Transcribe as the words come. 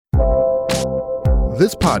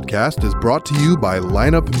This podcast is brought to you by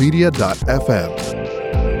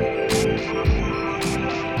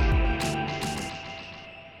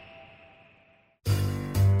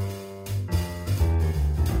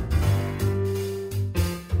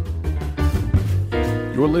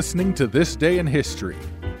You're listening to This Day in History,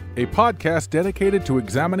 a podcast dedicated to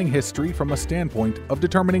examining history from a standpoint of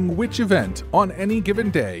determining which event on any given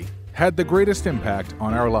day had the greatest impact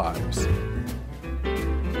on our lives.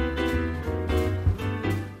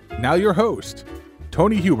 Now your host,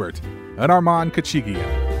 Tony Hubert and Armand Kachigian.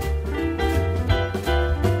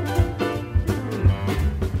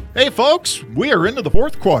 Hey folks, we are into the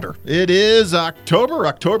fourth quarter. It is October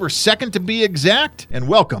 2nd to be exact, and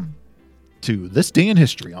welcome to This Day in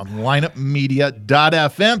History on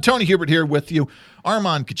lineupmedia.fm. Tony Hubert here with you,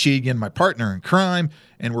 Armand Kachigian, my partner in crime,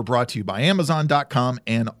 and we're brought to you by Amazon.com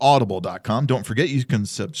and Audible.com. Don't forget you can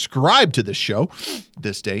subscribe to this show,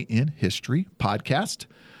 This Day in History podcast,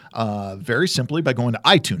 very simply by going to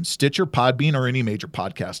iTunes, Stitcher, Podbean, or any major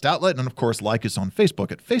podcast outlet. And of course, like us on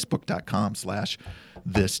Facebook at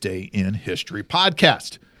facebook.com/This Day in History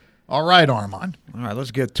podcast. All right, Armand. All right,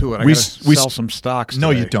 let's get to it. I got to sell some stocks today.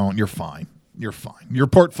 No, you don't. You're fine. You're fine. Your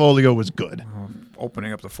portfolio was good.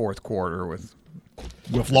 Opening up the fourth quarter with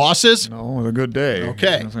losses? No, with a good day.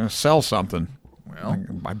 Okay. I was going to sell something. Well,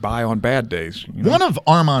 I buy on bad days. You know? One of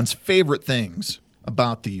Armand's favorite things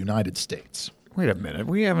about the United States. Wait a minute.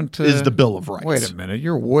 We haven't... is the Bill of Rights. Wait a minute.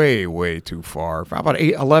 You're way, way too far. How about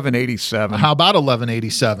 1187? How about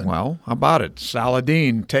 1187? Well, how about it?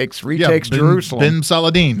 Saladin retakes Jerusalem. Bin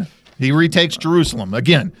Saladin. He retakes Jerusalem.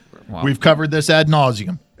 Again, we've covered this ad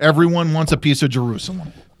nauseum. Everyone wants a piece of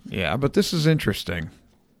Jerusalem. Yeah, but this is interesting.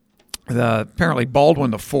 Apparently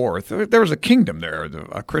Baldwin IV, there was a kingdom there,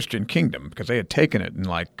 a Christian kingdom, because they had taken it in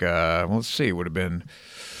let's see, it would have been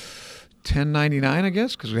 1099, I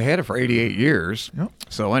guess, because we had it for 88 years. Yep.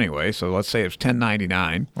 So anyway, let's say it's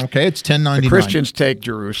 1099. Okay, it's 1099. The Christians take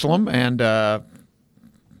Jerusalem and,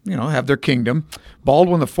 have their kingdom.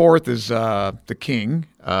 Baldwin IV is the king.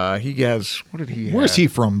 He has, what did he have? Where's he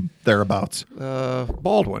from thereabouts?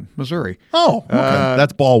 Baldwin, Missouri. Oh, okay.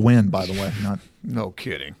 That's Baldwin, by the way. No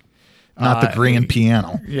kidding. Not the grand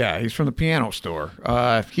piano. Yeah, he's from the piano store.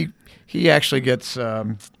 He actually gets, I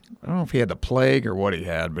don't know if he had the plague or what he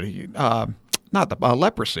had, but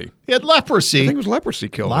leprosy. He had leprosy. I think it was leprosy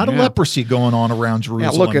killed him. A lot of leprosy going on around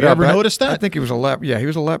Jerusalem. Yeah, look it you up. Ever notice that? I think he was a leper. Yeah, he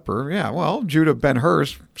was a leper. Yeah, well, Judah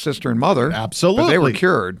Ben-Hur's sister and mother. Absolutely. But they were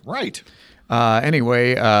cured. Right.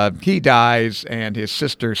 Anyway, he dies, and his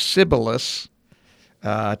sister Sibyllus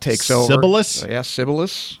takes over. Sibyllus? Yeah,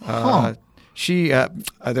 Sibyllus. She,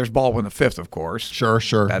 there's Baldwin V, of course. Sure,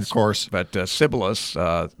 of course. But Sibyllus,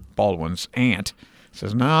 Baldwin's aunt,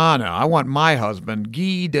 says, no, I want my husband,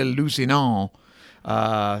 Guy de Lusignan,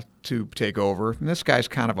 to take over. And this guy's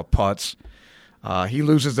kind of a putz. He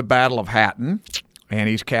loses the Battle of Hattin, and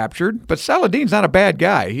he's captured. But Saladin's not a bad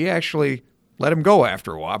guy. He actually let him go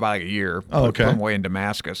after a while, about a year. Put him away in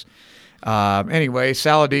Damascus. Anyway,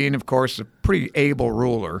 Saladin, of course, a pretty able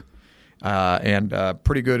ruler and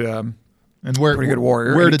pretty good pretty good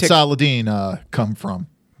warrior. Where did Saladin come from?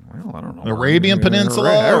 Well, I don't know. The Arabian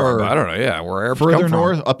Peninsula? Or I don't know, yeah. Where Arabs further come from.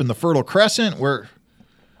 north, up in the Fertile Crescent? Where?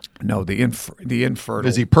 No, the infertile.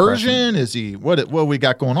 Is he Persian? Crescent. Is he what we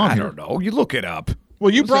got going on here? I don't know. You look it up.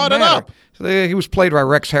 Well, you brought it up. So he was played by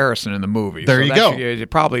Rex Harrison in the movie. There you go.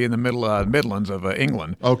 Probably in the Midlands of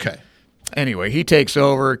England. Okay. Anyway, he takes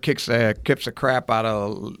over, kicks the crap out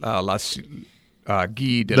of Guy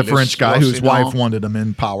de the French guy whose wife wanted him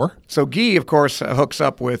in power. So Guy, of course, hooks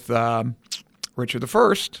up with Richard I,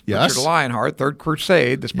 yes. Richard Lionheart, Third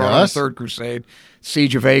Crusade. This brought on the Third Crusade.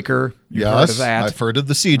 Siege of Acre. You've heard of that. I've heard of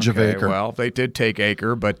the Siege of Acre. Well, they did take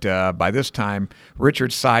Acre, but by this time,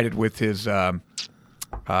 Richard sided with his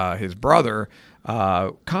brother,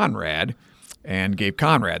 Conrad, and gave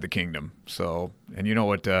Conrad the kingdom. So, and you know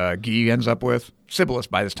what Guy ends up with? Sibyllus,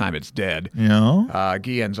 by this time, it's dead. Yeah.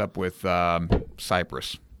 Guy ends up with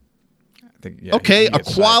Cyprus. I think, a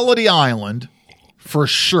quality island for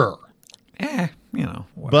sure. Whatever.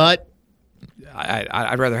 But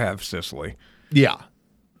I'd rather have Sicily. Yeah.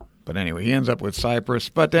 But anyway, he ends up with Cyprus.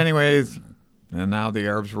 But anyways, and now the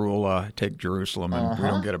Arabs rule, take Jerusalem, and we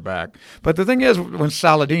don't get it back. But the thing is, when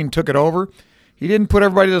Saladin took it over, he didn't put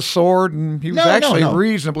everybody to the sword, and he was actually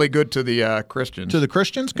reasonably good to the Christians. To the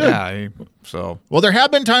Christians? Good. Yeah. Well, there have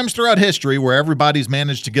been times throughout history where everybody's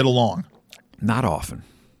managed to get along. Not often.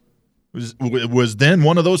 Was then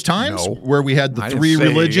one of those times where we had the three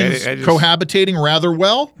religions cohabitating rather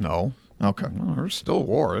well? No. Okay. Well, there's still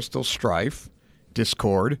war. There's still strife,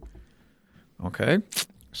 discord. Okay.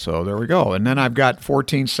 So there we go. And then I've got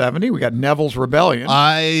 1470. We got Neville's Rebellion.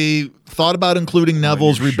 I thought about including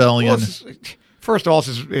Neville's Rebellion. Well, first of all,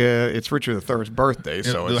 it's Richard III's birthday,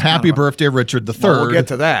 so it's happy birthday, Richard III. Well, we'll get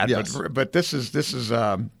to that. Yes. But this is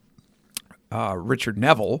Richard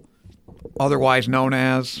Neville, otherwise known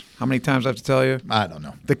as, how many times I have to tell you? I don't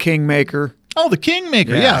know. The Kingmaker. Oh, the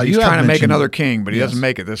Kingmaker. Yeah, he's trying to make another king, but he Yes. doesn't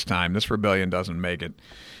make it this time. This rebellion doesn't make it.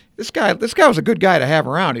 This guy was a good guy to have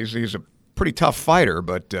around. He's a pretty tough fighter,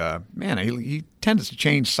 but man, he tends to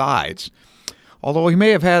change sides. Although he may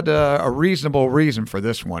have had a reasonable reason for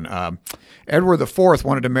this one. Edward IV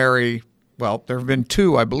wanted to marry. Well, there have been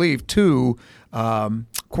two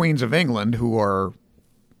queens of England who are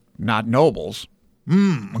not nobles.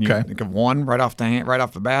 Okay. You think of one right off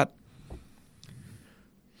the bat.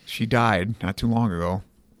 She died not too long ago.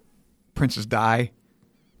 Princess Di.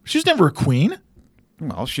 She's never a queen.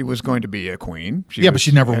 Well, she was going to be a queen. But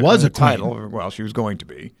she never was a queen. Title. Well, she was going to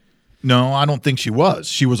be. No, I don't think she was.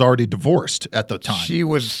 She was already divorced at the time. She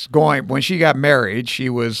was going when she got married. She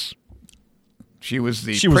was the on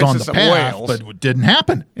Princess the of path, Wales. but it didn't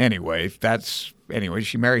happen. Anyway,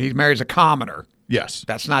 he marries a commoner. Yes.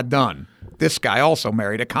 That's not done. This guy also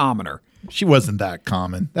married a commoner. She wasn't that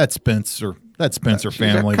common. That Spencer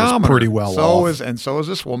family was commoner. pretty well off. So is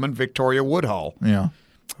this woman, Victoria Woodhull. Yeah.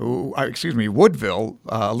 Woodville.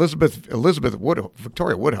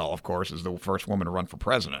 Victoria Woodhull, of course, is the first woman to run for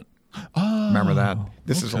president. Oh, remember that?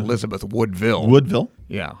 This is Elizabeth Woodville. Woodville?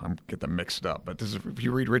 Yeah, I'm get them mixed up. But this is if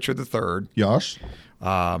you read Richard III. Yes.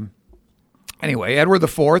 Anyway, Edward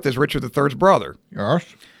IV is Richard III's brother. Yes.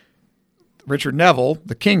 Richard Neville,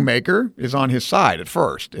 the Kingmaker, is on his side at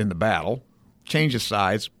first in the battle. Changes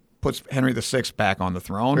sides, puts Henry VI back on the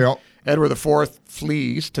throne. Yep. Edward IV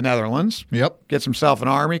flees to Netherlands. Yep. Gets himself an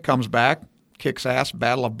army, comes back, kicks ass,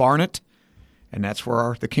 Battle of Barnet, and that's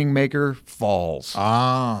where the Kingmaker falls.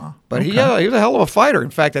 But he was a hell of a fighter. In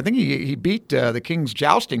fact, I think he beat the King's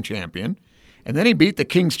jousting champion, and then he beat the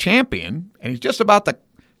King's champion, and he's just about to,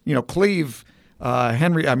 cleave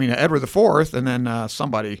Edward IV, and then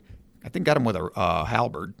somebody, I think, got him with a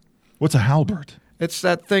halberd. What's a halberd? It's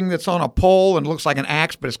that thing that's on a pole and looks like an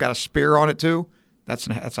axe, but it's got a spear on it too. That's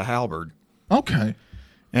a halberd. Okay.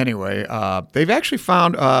 Anyway, they've actually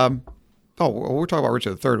found. We're talking about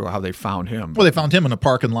Richard III, how they found him. Well, they found him in a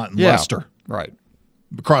parking lot in Leicester, right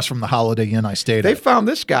across from the Holiday Inn I stayed They at. found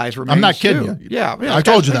this guy's remains. I'm not kidding too. you. Yeah, I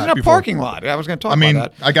told you that in a before. parking lot. I was going to talk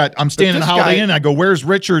about that. I'm staying in the Holiday Inn. I go, "Where's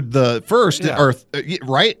Richard the First?" Yeah. Or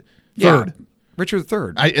right? Yeah, Third. Richard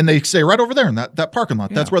III. And they say right over there in that parking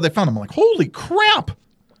lot. That's where they found him. I'm like, holy crap!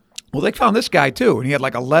 Well, they found this guy too, and he had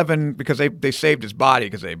like 11 because they saved his body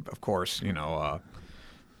because they, of course,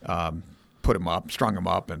 put him up, strung him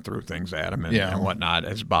up, and threw things at him and whatnot,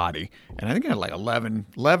 his body. And I think he had like 11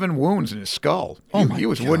 wounds in his skull. He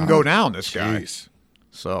wouldn't go down, this guy. Jeez.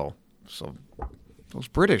 So those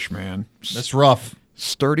British, man. That's rough.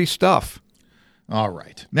 Sturdy stuff. All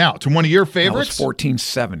right. Now, to one of your That was favorites.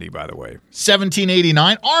 1470, by the way.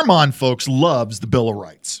 1789. Armand, folks, loves the Bill of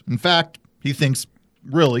Rights. In fact, he thinks,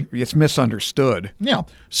 really. It's misunderstood. Yeah.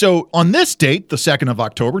 So on this date, the 2nd of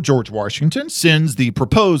October, George Washington sends the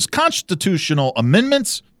proposed constitutional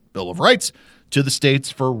amendments, Bill of Rights, to the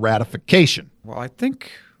states for ratification. Well, I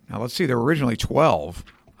think, now let's see, there were originally 12.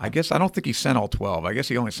 I don't think he sent all 12. I guess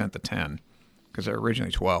he only sent the 10 because there were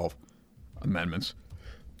originally 12 amendments.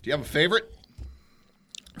 Do you have a favorite?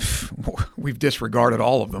 We've disregarded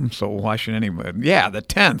all of them, so why should anybody? Yeah, the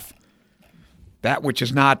 10th. That which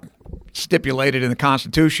is not stipulated in the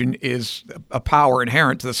Constitution is a power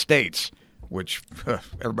inherent to the states, which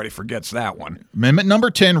everybody forgets that one. Amendment number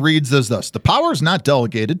 10 reads as thus. The power is not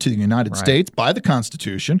delegated to the United States by the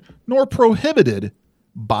Constitution, nor prohibited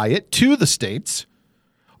by it to the states,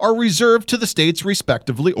 are reserved to the states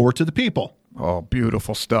respectively or to the people. Oh,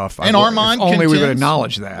 beautiful stuff. And Armand only we would contends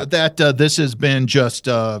acknowledge that. That this has been just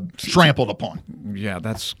trampled upon. Yeah,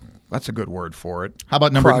 that's a good word for it. How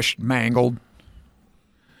about number crushed, mangled?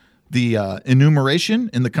 The enumeration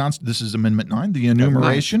in the this is Amendment 9. The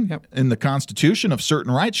enumeration in the Constitution of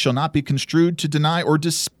certain rights shall not be construed to deny or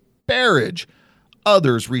disparage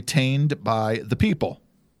others retained by the people.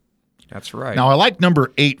 That's right. Now, I like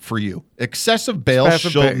number 8 for you. Excessive bail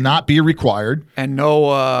shall not be required. And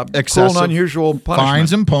no cruel and unusual punishment.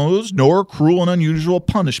 Fines imposed, nor cruel and unusual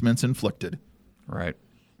punishments inflicted. Right.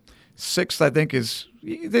 6th, I think, is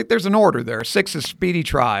there's an order there. 6 is speedy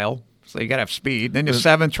trial. So you got to have speed. Then the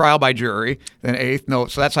 7th, trial by jury. Then 8th, no.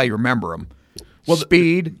 So that's how you remember them. Well,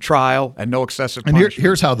 speed, trial, and no excessive punishment. And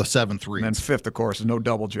here's how the 7th reads. And then 5th, of course, is no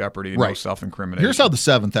double jeopardy, no self-incrimination. Here's how the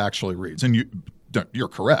 7th actually reads, and you're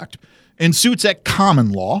correct. In suits at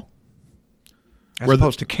common law, As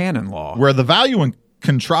opposed to canon law. Where the value in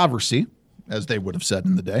controversy, as they would have said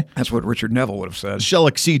in the day, That's what Richard Neville would have said. shall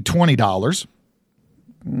exceed $20.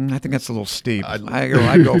 I think that's a little steep. I'd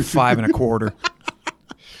go 5 1/4.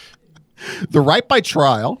 The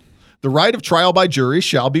right of trial by jury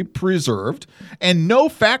shall be preserved, and no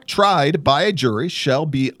fact tried by a jury shall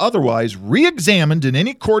be otherwise re-examined in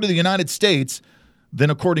any court of the United States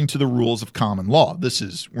than according to the rules of common law.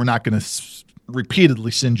 We're not going to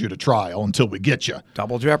repeatedly send you to trial until we get you.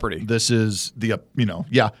 Double jeopardy. This is there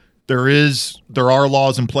are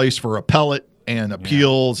laws in place for appellate and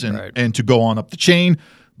appeals and to go on up the chain,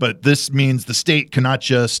 but this means the state cannot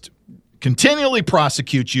just continually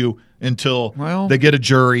prosecute you until they get a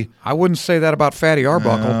jury. I wouldn't say that about Fatty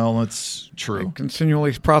Arbuckle. Well, that's true. They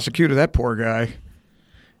continually prosecuted that poor guy.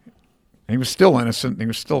 He was still innocent. He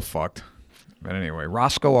was still fucked. But anyway,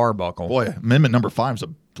 Roscoe Arbuckle. Boy, Amendment number 5 is a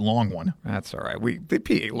long one. That's all right.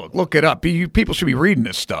 Look it up. People should be reading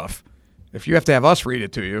this stuff. If you have to have us read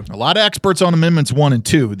it to you. A lot of experts on Amendments 1 and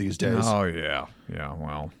 2 these days. Oh, yeah. Yeah,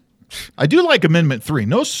 well. I do like Amendment 3.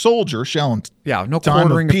 No soldier shall in no time of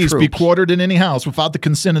quartering peace of be troops. quartered in any house without the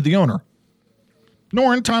consent of the owner,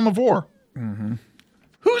 nor in time of war. Mm-hmm.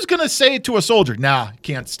 Who's going to say to a soldier, nah,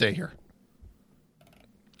 can't stay here?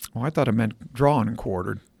 Oh, I thought it meant drawn and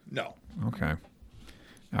quartered. No. Okay.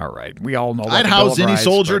 All right. We all know that. I'd house any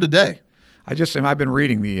soldier today. I've been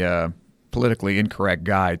reading the politically incorrect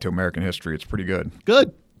guide to American history. It's pretty good.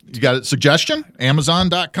 Good. You got a suggestion?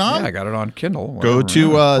 Amazon.com? Yeah, I got it on Kindle. Go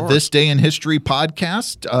to This Day in History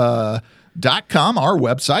podcast. .com, our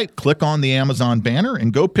website. Click on the Amazon banner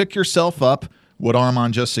and go pick yourself up what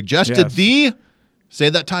Armand just suggested. Yes. Say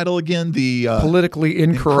that title again. The politically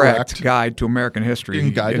incorrect guide to American history.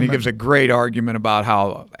 And he gives a great argument about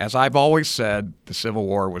how, as I've always said, the Civil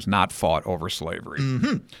War was not fought over slavery.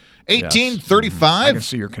 Mm-hmm. 1835. I can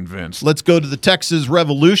see you're convinced. Let's go to the Texas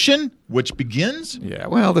Revolution, which begins. Yeah,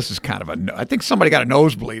 well, this is kind of I think somebody got a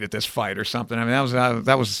nosebleed at this fight or something. I mean,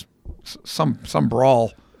 that was some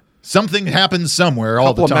brawl. Something happens somewhere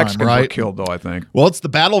all the time, Mexicans right? Were killed, though, I think. Well, it's the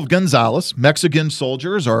Battle of Gonzales. Mexican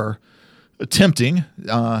soldiers are attempting.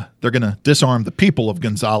 They're going to disarm the people of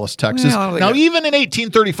Gonzales, Texas. Now, even in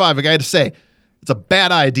 1835, I got to say, it's a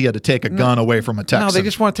bad idea to take a gun away from a Texan. No, they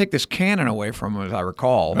just want to take this cannon away from them, as I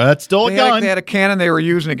recall. That's still a gun. They had a cannon they were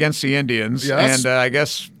using against the Indians, and I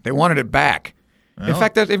guess they wanted it back. Well, in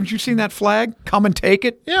fact, haven't you seen that flag? Come and take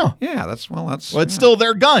it. Yeah, yeah. That's it's still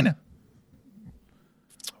their gun.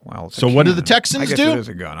 Well, so what do the Texans do? I guess do? It is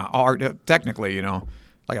a gun. Or, technically,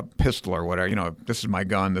 like a pistol or whatever. This is my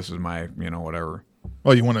gun. This is my, whatever.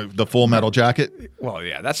 Oh, you want the full metal jacket? Well,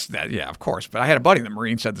 yeah, that's that. Yeah, of course. But I had a buddy in the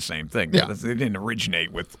Marines said the same thing. Yeah. They didn't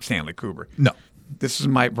originate with Stanley Kubrick. No. This is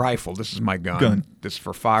my rifle. This is my gun. This is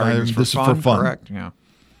for firing. This is for fun. Correct. Yeah.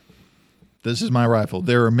 This is my rifle.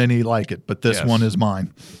 There are many like it, but this one is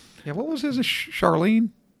mine. Yeah. What was his? Charlene?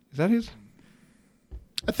 Is that his?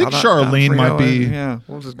 I think Charlene might be. Yeah.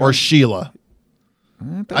 What was his gun? Or Sheila.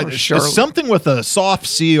 It's something with a soft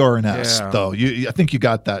C or an S, though. I think you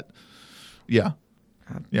got that. Yeah.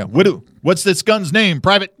 Yeah. What's this gun's name,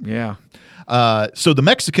 Private? Yeah. So the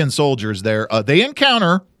Mexican soldiers there, they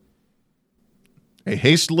encounter a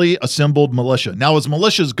hastily assembled militia. Now, as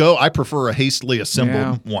militias go, I prefer a hastily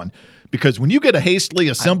assembled one because when you get a hastily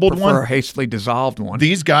assembled one, a hastily dissolved one.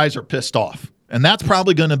 These guys are pissed off, and that's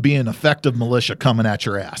probably going to be an effective militia coming at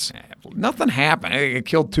your ass. Nothing happened. It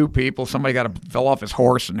killed 2 people. Somebody fell off his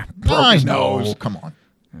horse and broke his nose. Come on,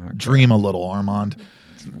 dream a little, Armand.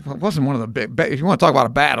 It wasn't one of the big. If you want to talk about a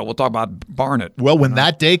battle, we'll talk about Barnett. Well, when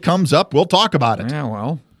that day comes up, we'll talk about it. Yeah,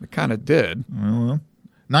 well, it kind of did.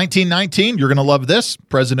 1919, you're going to love this.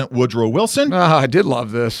 President Woodrow Wilson. I did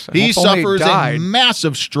love this. He suffers a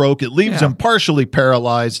massive stroke. It leaves him partially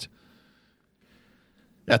paralyzed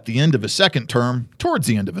at the end of his second term, towards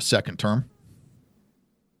the end of his second term.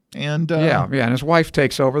 And and his wife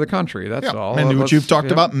takes over the country. That's all. And which you've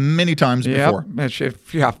talked about many times before.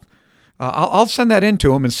 Yeah. I'll send that in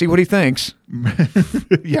to him and see what he thinks.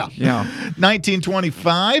 Yeah.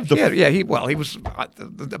 1925. He was.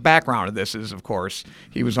 The background of this is, of course,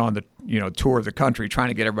 he was on the tour of the country trying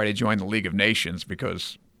to get everybody to join the League of Nations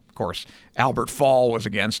because, of course, Albert Fall was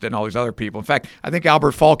against it and all these other people. In fact, I think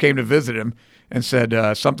Albert Fall came to visit him and said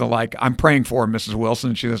something like, "I'm praying for him, Mrs. Wilson."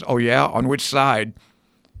 And she says, "Oh yeah, on which side?"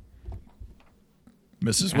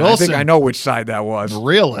 Mrs. And Wilson. I think I know which side that was.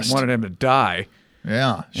 Realist. I wanted him to die.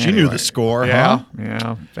 Yeah, she knew the score. Yeah, huh?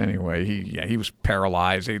 yeah. Anyway, he was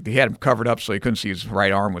paralyzed. He had him covered up so he couldn't see. His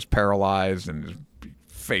right arm was paralyzed, and his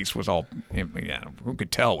face was all. Who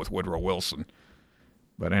could tell with Woodrow Wilson?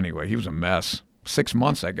 But anyway, he was a mess. 6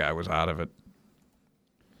 months that guy was out of it.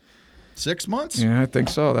 6 months? Yeah, I think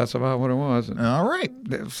so. That's about what it was. All right.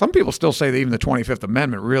 Some people still say that even the 25th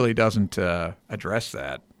Amendment really doesn't address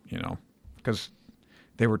that, because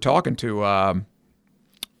they were talking to,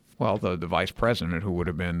 the vice president, who would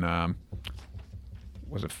have been,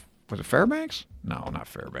 was it Fairbanks? No, not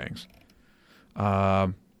Fairbanks.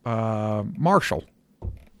 Marshall.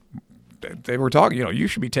 They were talking, you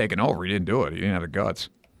should be taking over. He didn't do it. He didn't have the guts.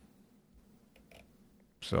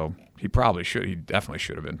 So he definitely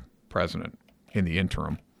should have been president in the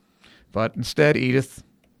interim. But instead, Edith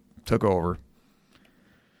took over.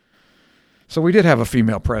 So we did have a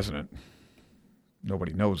female president.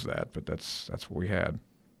 Nobody knows that, but that's what we had.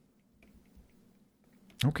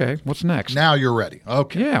 Okay, what's next? Now you're ready.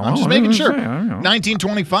 Okay. Yeah, I'm just making sure. I don't know.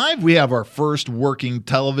 1925, we have our first working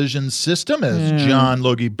television system as John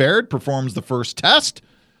Logie Baird performs the first test.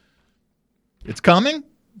 It's coming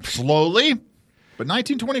slowly, but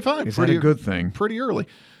 1925. Is that a good thing? Pretty early.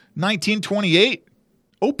 1928,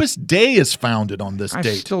 Opus Dei is founded on this I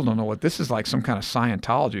date. still don't know what this is, like some kind of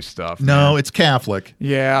Scientology stuff. No, man. it's Catholic.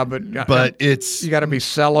 Yeah, but it's you got to be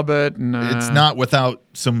celibate, and it's not without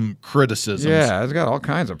some criticisms. Yeah, it's got all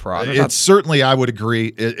kinds of problems. It's certainly, I would agree,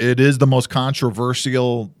 it is the most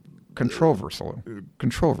controversial. Controversial.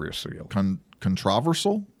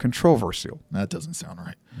 Controversial? Controversial. That doesn't sound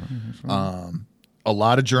right. A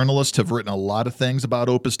lot of journalists have written a lot of things about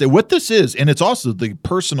Opus Dei. What this is, and it's also the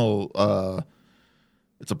personal.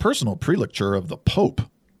 It's a personal prelixture of the Pope,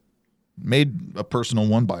 made a personal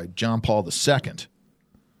one by John Paul II.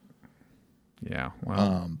 Yeah,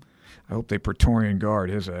 well, I hope they Praetorian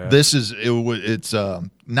Guard his ass. It's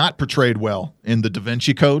not portrayed well in the Da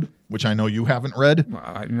Vinci Code, which I know you haven't read.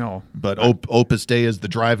 I know, but Opus Dei is the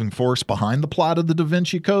driving force behind the plot of the Da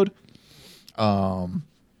Vinci Code. Yeah,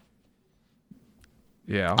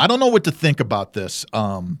 I don't know what to think about this.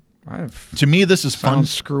 To me, this is fun.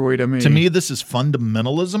 Screwy to me. To me, this is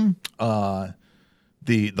fundamentalism.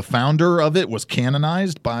 The founder of it was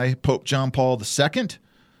canonized by Pope John Paul II.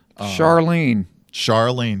 Charlene,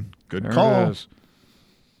 good there call. It is.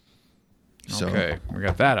 So, okay, we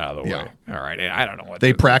got that out of the yeah. way. All right, I don't know what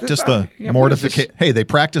they practice the mortification. Hey, they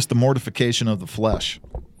practice the mortification of the flesh.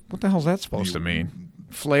 What the hell's that supposed to mean?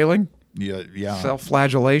 Flailing? Yeah.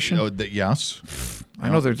 Self-flagellation? Yes. I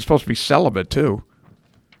know they're supposed to be celibate too.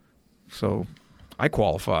 So, I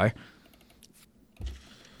qualify.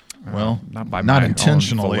 Well, not by not my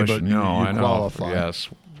intentionally, own but volition. you I know. qualify. Yes,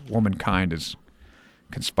 womankind is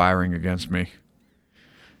conspiring against me.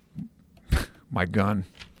 My gun.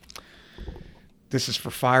 This is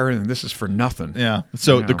for firing, and this is for nothing. Yeah.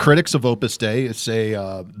 So the critics of Opus Dei say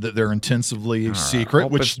that they're intensively secret,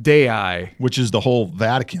 Opus Dei, which is the whole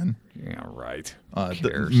Vatican. Yeah, right.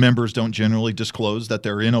 The members don't generally disclose that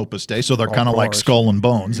they're in Opus Dei, so they're kind of like Skull and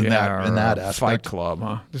Bones in that aspect. Fight Club,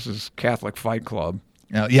 huh? This is Catholic Fight Club.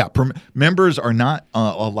 Members are not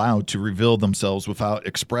allowed to reveal themselves without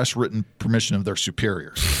express written permission of their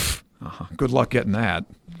superiors. Good luck getting that.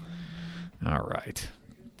 All right.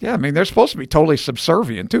 Yeah, I mean, they're supposed to be totally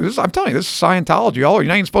subservient too. I'm telling you, this is Scientology. You're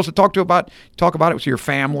not even supposed to talk about it with your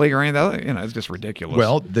family or anything. It's just ridiculous.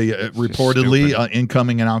 Well, reportedly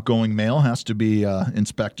incoming and outgoing mail has to be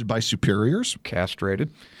inspected by superiors. Castrated.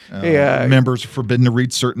 Members are forbidden to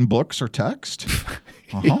read certain books or text.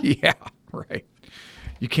 Yeah, right.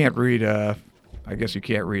 You can't read. I guess you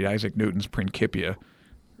can't read Isaac Newton's Principia,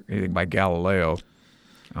 anything by Galileo.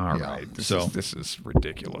 All right. This is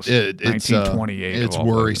ridiculous. It's 1928. It's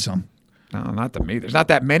worrisome. No, not to me. There's not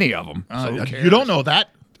that many of them. So who cares? You don't know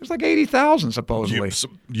that. There's like 80,000 supposedly.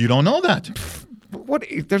 You don't know that. What?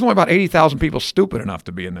 There's only about 80,000 people stupid enough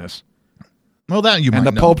to be in this. Well, that you might know.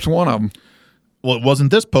 And the Pope's one of them. Well, it wasn't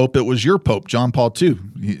this Pope. It was your Pope, John Paul II.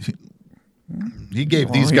 He gave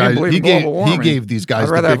these guys. He gave these guys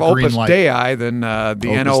the big green light. I'd rather have Opus Dei than the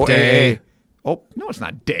NOAA. Oh no, it's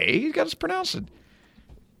not Dei. You got to pronounce it.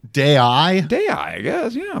 Dei? Dei, I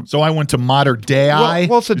guess, yeah. So I went to Mater Dei.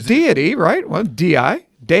 Well, it's a deity, right? Well, Dei.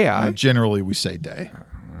 Generally, we say Dei.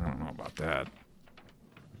 I don't know about that.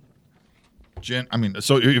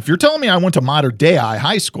 So if you're telling me I went to Mater Dei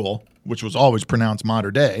High School, which was always pronounced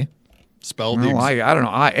Mater Dei, spelled I don't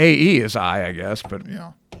know. AE is I guess, but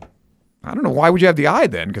yeah. I don't know. Why would you have the I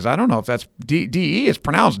then? Because I don't know if that's DE is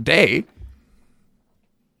pronounced Dei.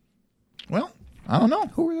 Well, I don't know.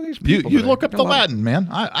 Who are these people? You look up the Latin, man.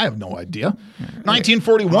 I have no idea.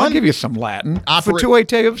 1941. I'll give you some Latin.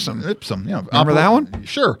 Fortuite ipsum. Yeah. Remember that one?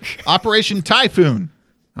 Sure. Operation Typhoon.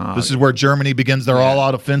 This is where Germany begins their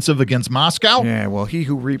all-out offensive against Moscow. Yeah, well, he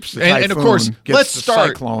who reaps the typhoon and of course, gets let's the start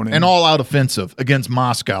cyclone an all-out offensive against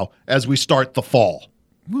Moscow as we start the fall.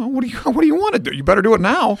 Well, what do you want to do? You better do it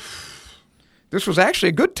now. This was actually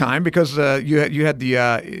a good time because you had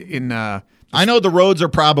the I know the roads are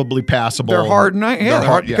probably passable. they're hard, they're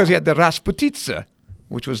hard yeah. because you had the Rasputitsa,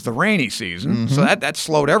 which was the rainy season, so that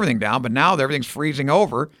slowed everything down. But now that everything's freezing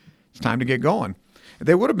over, it's time to get going.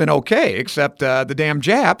 They would have been okay, except the damn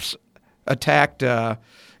Japs attacked.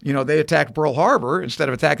 They attacked Pearl Harbor instead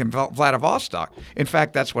of attacking Vladivostok. In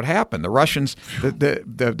fact, that's what happened. The Russians,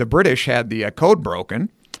 the British had the code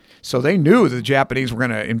broken, so they knew the Japanese were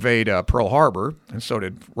going to invade Pearl Harbor, and so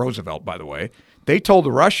did Roosevelt, by the way. They told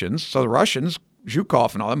the Russians, so the Russians,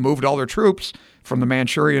 Zhukov and all them, moved all their troops from the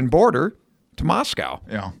Manchurian border to Moscow.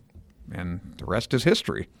 Yeah. And the rest is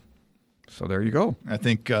history. So there you go. I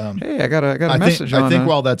think. Hey, I got a message on. I think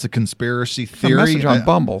while that's a conspiracy theory, a message on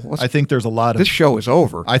Bumble. I think there's a lot of. This show is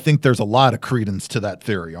over. I think there's a lot of credence to that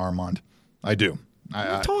theory, Armand. I do. What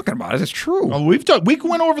are you talking about? It's true. Well, we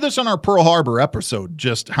went over this on our Pearl Harbor episode,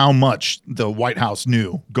 just how much the White House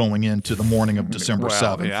knew going into the morning of December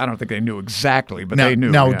 7th. Yeah, I don't think they knew exactly, but now, they knew.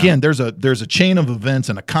 Now, yeah. again, there's a chain of events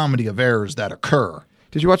and a comedy of errors that occur.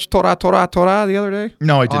 Did you watch Torah the other day?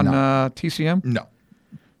 No, I did not. not. TCM? No.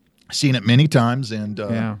 Seen it many times, and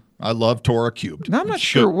I love Torah Cubed. Now, I'm not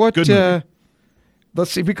sure what. Good movie.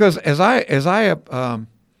 Let's see, because as I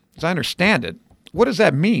understand it, what does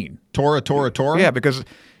that mean? Torah? Yeah, because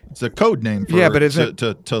it's a code name for but is it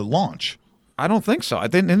to launch? I don't think so.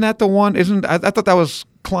 Isn't that the one? I thought that was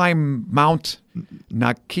climb Mount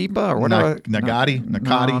Nakiba or whatever. Nakati.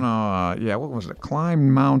 No. Yeah, what was it?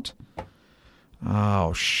 Climb Mount.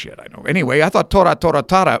 Oh shit! I know. Anyway, I thought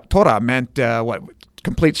Torah meant what?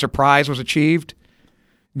 Complete surprise was achieved.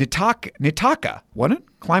 Nitaka, wasn't it?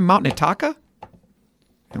 Climb Mount Nitaka?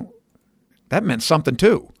 That meant something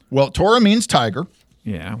too. Well, Torah means tiger.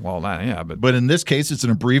 Yeah, well, but in this case, it's an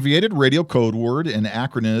abbreviated radio code word and an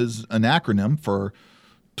acronym for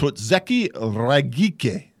Totzeki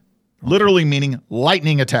Ragike, literally meaning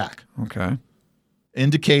lightning attack. Okay.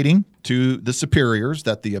 Indicating to the superiors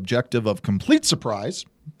that the objective of complete surprise,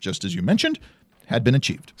 just as you mentioned, had been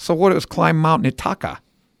achieved. So what was climb Mount Nitaka?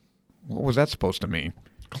 What was that supposed to mean?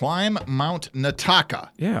 Climb Mount Nitaka.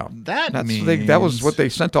 Yeah. That means... that was what they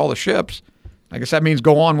sent to all the ships. I guess that means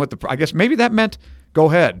go on with the... I guess maybe that meant go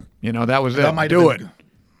ahead. That was it. Do it.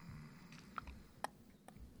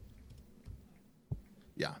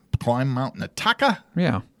 Yeah. Climb Mount Nitaka.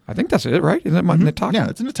 Yeah. I think that's it, right? Isn't it Mount Nitaka? Yeah,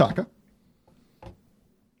 it's Nitaka.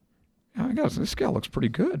 Yeah, I guess this gal looks pretty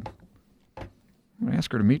good. I'm going to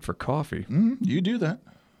ask her to meet for coffee. You do that.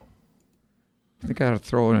 I think I ought to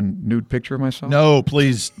throw in a nude picture of myself. No,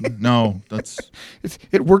 please. No. That's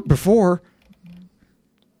it worked before.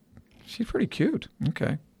 She's pretty cute.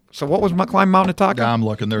 Okay. So what was climb Mount Nitaka? I'm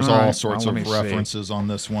looking. There's all sorts of references on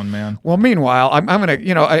this one, man. Well, meanwhile, I'm going to,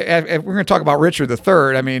 we're going to talk about Richard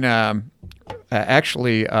III. I mean,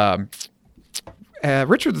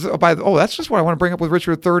 Richard, that's just what I want to bring up with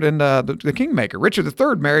Richard III and the Kingmaker. Richard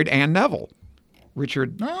III married Anne Neville.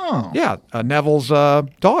 Neville's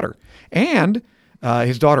daughter. And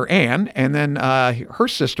his daughter Anne, and then her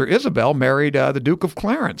sister Isabel married the Duke of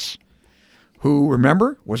Clarence, who,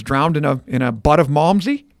 remember, was drowned in a butt of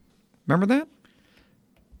Malmsey. Remember that?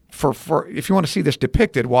 For if you want to see this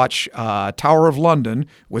depicted, watch Tower of London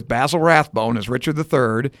with Basil Rathbone as Richard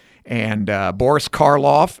III and Boris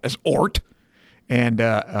Karloff as Ort, and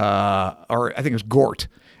or I think it's Gort.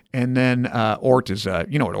 And then Ort is,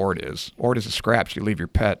 you know what Ort is. Ort is a scraps you leave your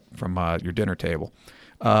pet from your dinner table.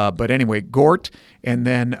 But anyway, Gort, and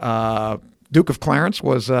then Duke of Clarence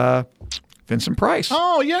was Vincent Price.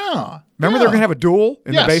 Oh, yeah. Remember they were going to have a duel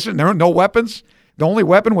in the basement? There were no weapons. The only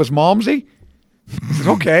weapon was Malmsey. He said,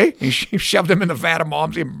 okay. He shoved him in the vat of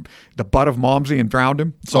Malmsey, the butt of Malmsey, and drowned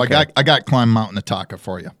him. So I got Climb Mount Nitaka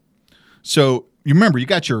for you. So you remember, you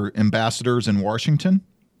got your ambassadors in Washington.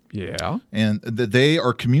 Yeah. And they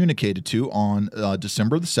are communicated to on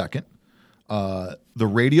December the 2nd. The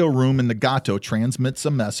radio room in Nagato transmits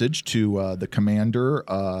a message to the commander,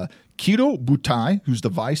 Kido Butai, who's the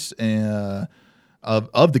vice of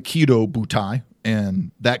the Kido Butai. And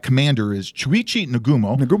that commander is Chuichi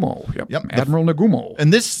Nagumo. Yep. Admiral Nagumo.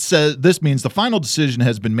 And this means the final decision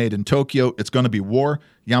has been made in Tokyo. It's going to be war.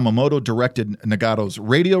 Yamamoto directed Nagato's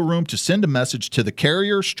radio room to send a message to the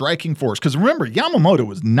carrier striking force. Because remember, Yamamoto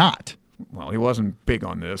was not. Well, he wasn't big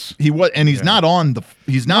on this. He was, and he's not on the.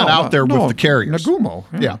 He's not out there with the carriers. Nagumo.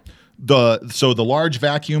 Yeah. So the large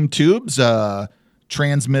vacuum tubes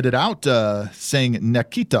transmitted out saying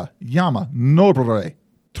Nakita Yama Nobure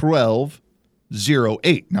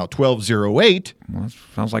 1208. Now 1208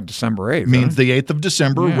 sounds like December 8th. Means the 8th of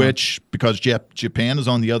December, which, because Japan is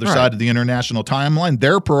on the other side of the international timeline,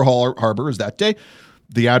 their Pearl Harbor is that day.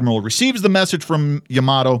 The admiral receives the message from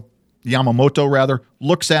Yamato, Yamamoto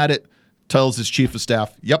looks at it, tells his chief of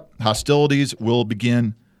staff, yep, hostilities will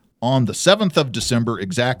begin on the 7th of December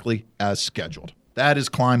exactly as scheduled. That is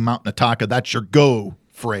climb Mount Nataka. That's your go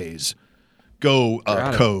phrase,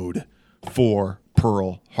 code for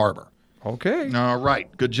Pearl Harbor. Okay. All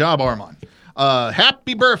right. Good job, Armand.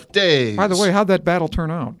 Happy birthday. By the way, how'd that battle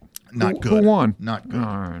turn out? Not good. Who won? Not good.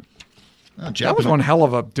 All right. That was one hell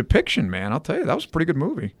of a depiction, man. I'll tell you. That was a pretty good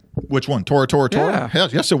movie. Which one? Tora? Yeah.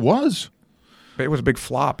 Yes, it was. It was a big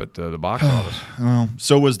flop at the box office. Well,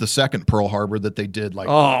 so was the second Pearl Harbor that they did.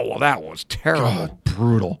 Oh, well, that was terrible. God,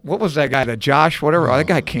 brutal. What was that guy, that Josh, whatever? That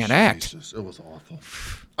guy can't act. It was awful.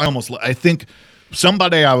 I think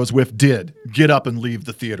somebody I was with did get up and leave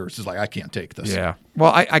the theaters. It's like, I can't take this. Yeah.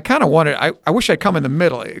 Well, I kind of wanted, I wish I'd come in the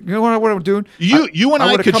middle. You know what I'm doing? You and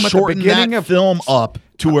I could shorten that film up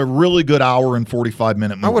to a really good hour and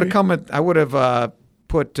 45-minute movie. I would have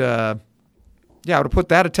put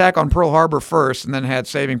that Attack on Pearl Harbor first and then had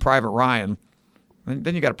Saving Private Ryan. And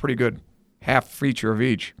then you got a pretty good half feature of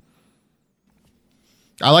each.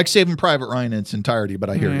 I like Saving Private Ryan in its entirety, but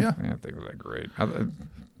I hear you. Yeah, I think it was that great.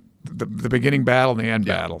 The beginning battle and the end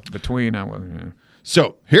battle. Between,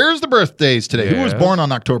 So here's the birthdays today. Yes. Who was born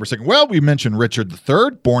on October 2nd? Well, we mentioned Richard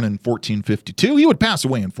III, born in 1452. He would pass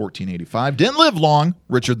away in 1485. Didn't live long,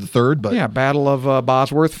 Richard III. But yeah, Battle of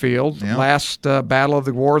Bosworth Field, last Battle of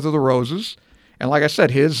the Wars of the Roses. And like I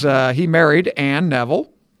said, he married Anne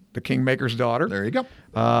Neville, the Kingmaker's daughter. There you go.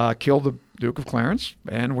 Killed the Duke of Clarence.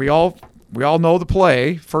 And we all know the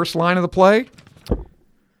play. First line of the play.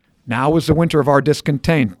 Now is the winter of our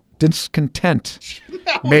discontent.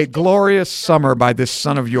 Made glorious summer by this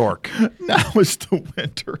son of York. Now is the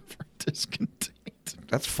winter of our discontent.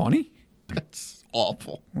 That's funny. That's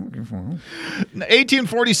awful.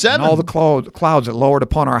 1847. And all the clouds that lowered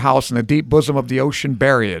upon our house in the deep bosom of the ocean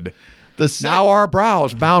buried. Now our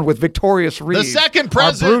brows bound with victorious wreaths. The second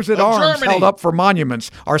president our bruised of arms Germany. held up for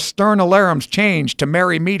monuments. Our stern alarums changed to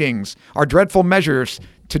merry meetings. Our dreadful marches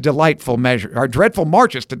to delightful measures.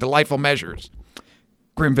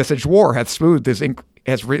 Grim-visaged war hath smoothed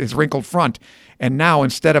his wrinkled front, and now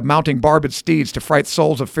instead of mounting barbed steeds to fright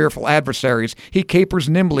souls of fearful adversaries, he capers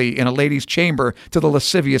nimbly in a lady's chamber to the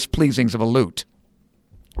lascivious pleasings of a lute.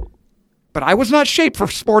 But I was not shaped for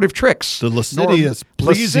sportive tricks. The lascivious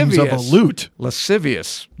pleasings of a lute.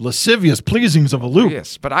 Lascivious pleasings of a lute.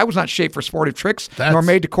 Yes, but I was not shaped for sportive tricks, nor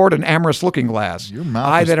made to court an amorous looking glass.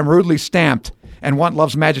 I that am rudely stamped, and want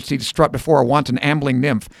love's majesty to strut before a wanton ambling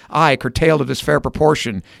nymph, I, curtailed of this fair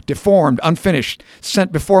proportion, deformed, unfinished,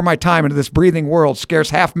 sent before my time into this breathing world, scarce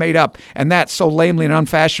half made up, and that so lamely and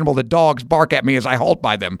unfashionable that dogs bark at me as I halt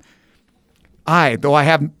by them.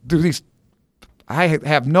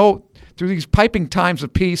 Through these piping times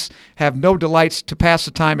of peace, have no delights to pass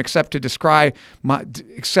the time except to describe my.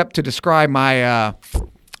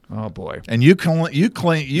 Oh boy! And you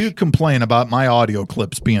complain about my audio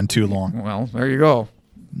clips being too long. Well, there you go.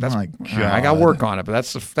 My God. I got work on it, but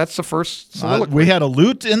that's the first soliloquy. We had a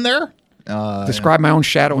lute in there. Describe my own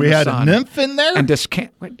shadow in the sun. We had a nymph in there, and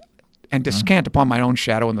descant upon my own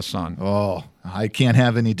shadow in the sun. Oh, I can't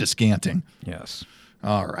have any descanting. Yes.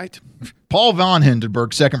 All right. Paul von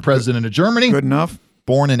Hindenburg, second president of Germany. Good enough.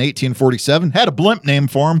 Born in 1847. Had a blimp name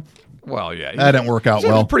for him. Well, yeah. That didn't work out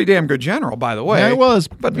well. He was a pretty damn good general, by the way. Yeah, he was.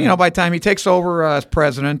 But, by the time he takes over as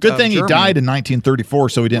president Good thing Germany, he died in 1934,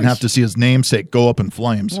 so he didn't have to see his namesake go up in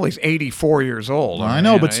flames. Well, he's 84 years old. I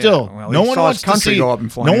know, but still. Yeah. Well, no one wants to see go up in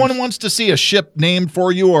flames. No one wants to see a ship named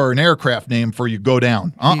for you or an aircraft named for you go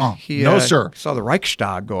down. No, sir. Saw the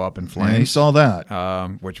Reichstag go up in flames. Yeah, he saw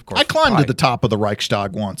that. Which, of course, I climbed to the top of the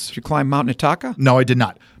Reichstag once. Did you climb Mount Nataka? No, I did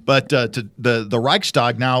not. But to the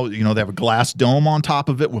Reichstag now, they have a glass dome on top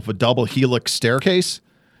of it with a double helix staircase,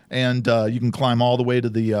 and you can climb all the way to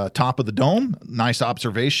the top of the dome. Nice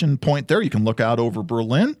observation point there. You can look out over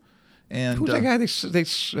Berlin. And who's that guy?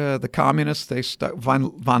 The communists. They stuck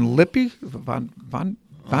von Lippe, von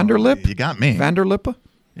der Lippe. You got me. Van der Lippe.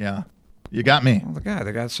 Yeah, you got me. Well, the guy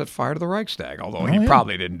that set fire to the Reichstag, although he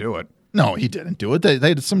probably didn't do it. No, he didn't do it. They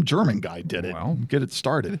had some German guy did it. Well, get it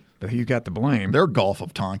started. But he got the blame. Their Gulf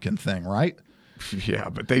of Tonkin thing, right? Yeah,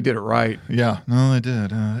 but they did it right. Yeah, no, they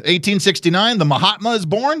did. 1869, the Mahatma is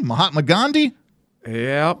born. Mahatma Gandhi.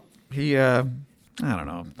 Yeah, he. I don't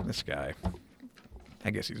know this guy. I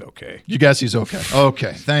guess he's okay. You guess he's okay?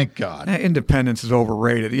 Okay, thank God. Independence is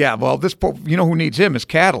overrated. Yeah, well, who needs him is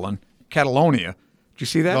Catalonia. Did you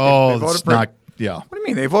see that? Oh, that's not. Yeah. What do you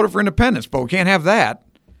mean? They voted for independence, but we can't have that.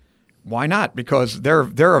 Why not? Because they're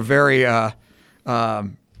a very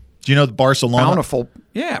do you know the Barcelona bountiful?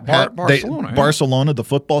 Yeah, Barcelona. Barcelona, the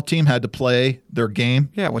football team had to play their game.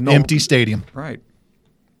 Yeah, with empty stadium. Right.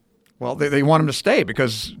 Well, they want them to stay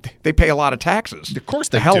because they pay a lot of taxes. Of course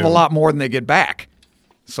they a hell of do. a lot more than they get back.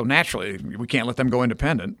 So naturally, we can't let them go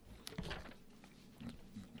independent.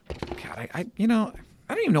 God, I don't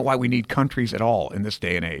even know why we need countries at all in this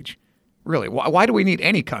day and age. Really, why do we need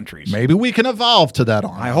any countries? Maybe we can evolve to that,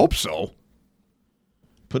 Arnold. I hope so.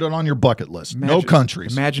 Put it on your bucket list. No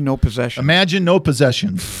countries. Imagine no possessions. Imagine no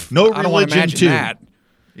possessions. No I don't want to religion, imagine too. that.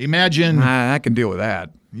 Imagine. I can deal with that.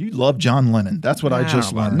 You love John Lennon. That's what I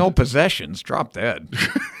just learned. No possessions. Drop dead.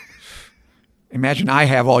 Imagine I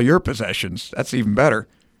have all your possessions. That's even better.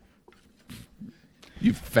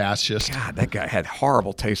 You fascist. God, that guy had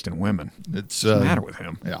horrible taste in women. What's the matter with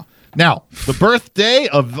him? Yeah. Now, the birthday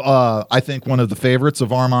of, I think, one of the favorites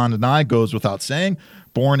of Armand and I goes without saying.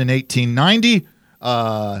 Born in 1890.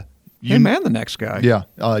 Hey, man, the next guy. Yeah.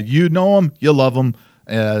 You know him. You love him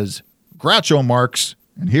as Groucho Marx.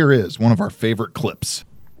 And here is one of our favorite clips.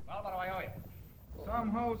 Well, what do I owe you? Some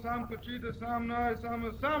hoe, some cachita, some noise,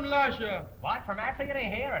 some lasher. What? From Africa to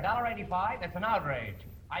here? $1.85? That's an outrage.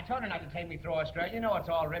 I told her not to take me through Australia. You know it's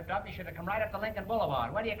all ripped up. You should have come right up to Lincoln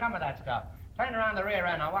Boulevard. Where do you come with that stuff? Turn around the rear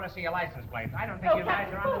end. I want to see your license plates. I don't think you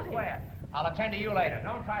guys are on the square. I'll attend to you later.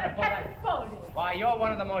 Don't try to pull that. Why, you're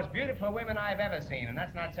one of the most beautiful women I've ever seen, and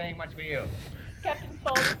that's not saying much for you. Captain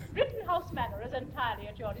Schulz, Rittenhouse Manor is entirely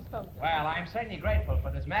at your disposal. Well, I'm certainly grateful for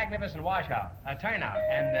this magnificent washout, turnout,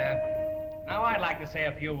 and now I'd like to say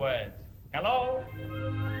a few words. Hello?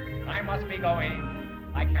 I must be going.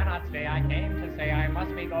 I cannot stay. I came to say I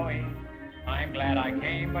must be going. I'm glad I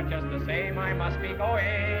came, but just the same, I must be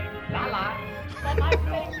going. La la. For my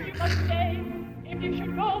sake, you must stay. If you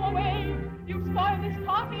should go away, you spoil this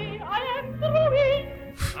party. I am through.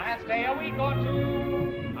 I'll stay a week or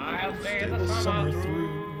two. I'll stay the summer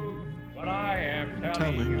through. But I am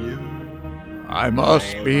telling you, I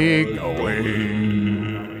must be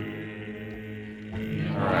going.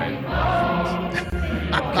 All right.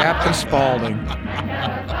 Captain Spaulding.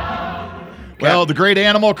 Well, the great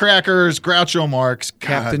animal crackers, Groucho Marx. God.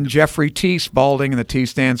 Captain Jeffrey T. Spaulding, and the T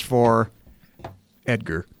stands for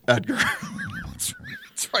Edgar. Edgar. That's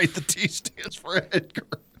right. The T stands for Edgar.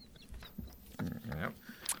 Yep.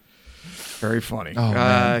 Very funny. Oh,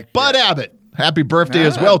 man. Bud Abbott. Happy birthday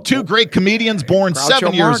as well. Two great comedians born Groucho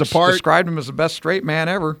 7 years Marx apart. Described him as the best straight man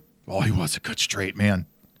ever. Oh, he was a good straight man.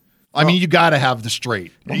 I mean, you got to have the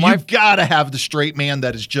straight. Well, You've got to have the straight man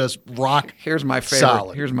that is just rock Here's my favorite.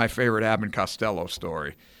 solid. Here's my favorite Abbott and Costello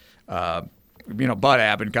story. Bud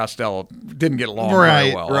Abbott and Costello didn't get along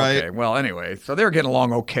very well. Right. Okay. Well, anyway, so they were getting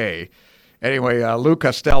along okay. Anyway, Lou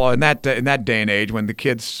Costello in that day and age, when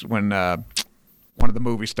one of the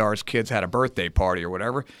movie stars' kids had a birthday party or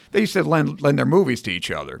whatever, they used to lend their movies to each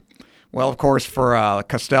other. Well, of course, for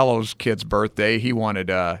Costello's kid's birthday, he wanted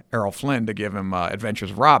Errol Flynn to give him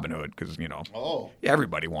Adventures of Robin Hood because,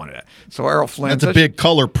 everybody wanted it. So Errol Flynn... That's a big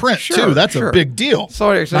color print, too. That's a big deal.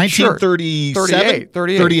 So he said, 1937?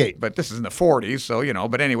 38. But this is in the 40s, so,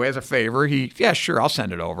 but anyway, as a favor, I'll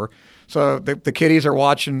send it over. So the kiddies are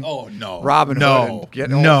watching Robin Hood.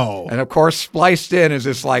 And, of course, spliced in is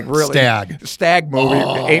this, really... Stag movie,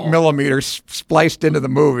 8mm spliced into the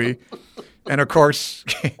movie. And, of course...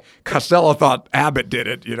 Costello thought Abbott did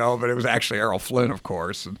it, but it was actually Errol Flynn, of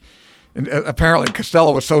course. And apparently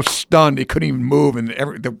Costello was so stunned he couldn't even move, and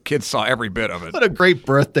the kids saw every bit of it. What a great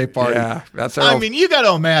birthday party. Yeah, that's Errol, you got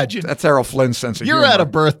to imagine. That's Errol Flynn's sense of humor. You're at a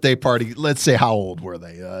birthday party. Let's say, how old were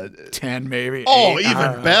they? 10, maybe. Oh, 8,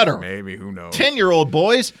 even better. Maybe, who knows. 10-year-old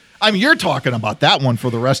boys. You're talking about that one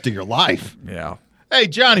for the rest of your life. Yeah. Hey,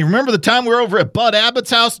 Johnny, remember the time we were over at Bud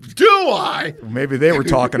Abbott's house? Do I? Maybe they were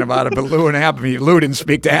talking about it, but Lou didn't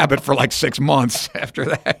speak to Abbott for 6 months after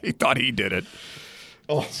that. He thought he did it.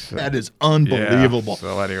 Oh, that is unbelievable. Yeah.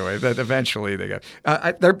 So anyway, eventually they got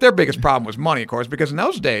their biggest problem was money, of course, because in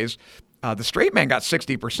those days, the straight man got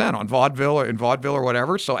 60% on vaudeville or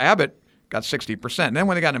whatever, so Abbott got 60%. And then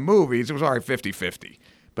when they got into movies, it was already 50-50.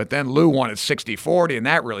 But then Lou wanted 60-40, and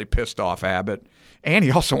that really pissed off Abbott. And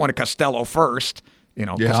he also wanted Costello first.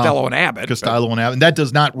 Costello and Abbott. Costello and Abbott. And that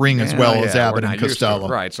does not ring as well as Abbott and Costello.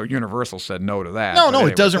 Right, so Universal said no to that. No,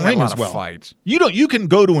 anyway, it doesn't ring as well. Fights. You can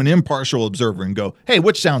go to an impartial observer and go, hey,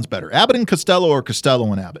 which sounds better, Abbott and Costello or Costello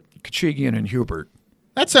and Abbott? Kachigian and Hubert.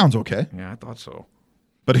 That sounds okay. Yeah, I thought so.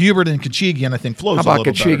 But Hubert and Kachigian, I think, flows a little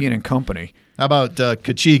better. How about Kachigian and Company? How about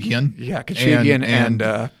Kachigian? Yeah, Kachigian and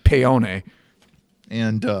Peone.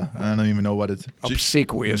 And I don't even know what it's.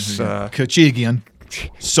 Obsequious. Kachigian.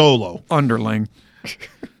 Solo. Underling.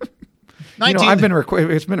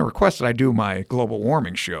 It's been requested I do my global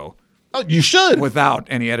warming show. Oh, you should. without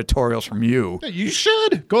any editorials from you. You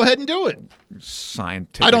should. Go ahead and do it.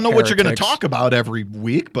 Scientific. I don't know what you're going to heretics. talk about every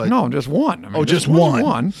week, but No, just one. I mean, just one.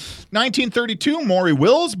 1932, 1932, Maury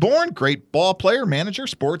Wills born. Great ball player, manager,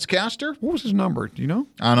 sportscaster. What was his number? Do you know?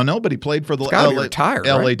 I don't know, but he played for the gotta be LA, retired,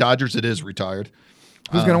 LA right? Dodgers. It is retired.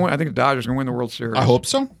 Who's going to win? I think the Dodgers are going to win the World Series. I hope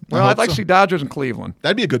so. Well, I'd like to see Dodgers and Cleveland.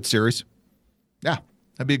 That'd be a good series. Yeah,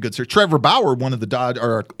 that'd be a good series. Trevor Bauer, one of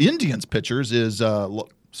the Indians pitchers, is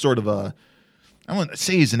sort of a. I wouldn't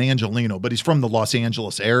say he's an Angelino, but he's from the Los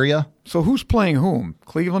Angeles area. So who's playing whom?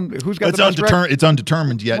 Cleveland? Who's got It's the best record? It's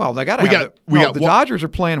undetermined yet. Well, they got to have the Dodgers are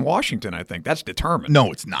playing Washington, I think. That's determined.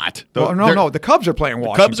 No, it's not. No. The Cubs are playing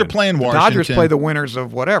Washington. Cubs are playing The Washington. Dodgers play the winners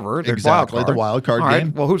of whatever. Their Exactly, wild card. the wild card All right,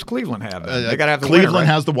 game. well, who's Cleveland have? Then? They got to have the Cleveland winner,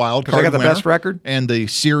 right? has the wild 'Cause card they got the winner, best record? and the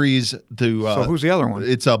series to. So who's the other one?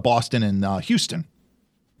 It's Boston and Houston.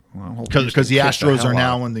 Well, Because the Houston Astros kicked the are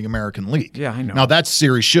hell now out. in the American League. Yeah, I know. Now that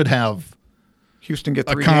series should have Houston get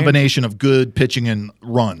a 3 combination of good pitching and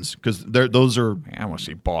runs because those are games? I want to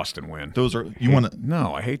see Boston win. you want to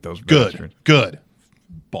No, I hate those bastards. good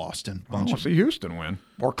Boston. I want to see Houston win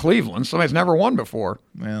or Cleveland. Somebody's never won before.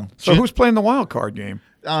 Well, So who's playing the wild card game?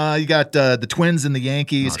 you got the Twins and the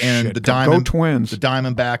Yankees Oh, and shit. the Go Twins. the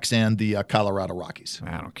Diamondbacks and the Colorado Rockies.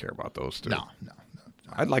 I don't care about those two. No.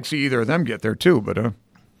 I'd like to see either of them get there too, but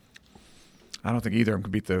I don't think either of them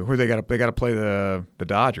could beat the. Who they got? They got to play the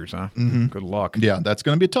Dodgers, huh? Mm-hmm. Good luck. Yeah, that's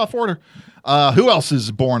going to be a tough order. Who else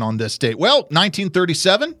is born on this date? Well,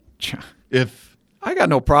 1937. If I got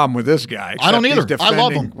no problem with this guy. I don't except he's either. I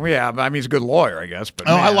love defending- him. Yeah, but I mean he's a good lawyer, I guess. But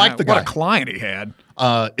Oh, man, I like the What guy. a client he had.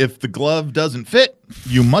 if the glove doesn't fit,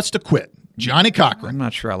 you must acquit. Johnny I'm Cochran.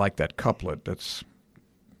 not sure I like that couplet. That's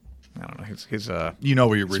I don't know. His You know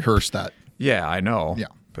where you rehearsed that. yeah, I know. Yeah.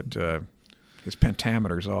 but his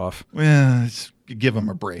pentameter's off. Well, give him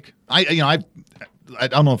a break. I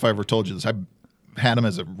don't know if I ever told you this. I had him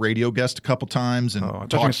as a radio guest a couple times and Oh, I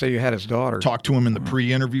thought you were going to say you had his daughter. talked to him in the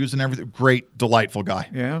pre-interviews and everything. Great, delightful guy.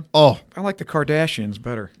 Yeah. Oh I like the Kardashians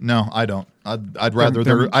better. no, I don't. I'd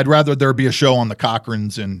rather there be a show on the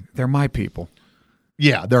Cochrans and They're my people.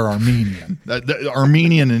 yeah, they're Armenian. They're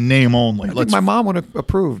Armenian in name only. I think my mom would have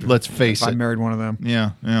approved. let's face if I it. married one of them.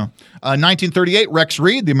 Yeah. 1938, Rex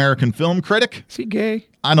Reed, the American film critic. Is he gay?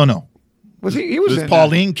 I don't know. Was he? He was. Is in,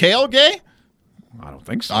 Pauline Kael gay? I don't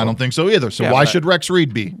think so. I don't think so either. So Yeah, why but- should Rex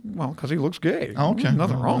Reed be? Well, because he looks gay. Oh, okay. There's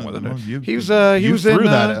nothing Well, wrong with it. well, you he was threw in.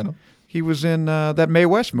 that at him. He was in that Mae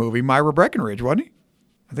West movie, Myra Breckenridge, wasn't he?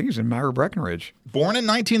 I think he was in Myra Breckenridge. Born in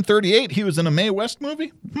 1938, he was in a Mae West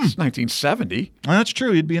movie. It's 1970. Well, that's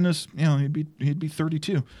true. He'd be in his, he'd be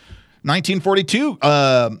 32. 1942,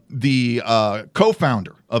 the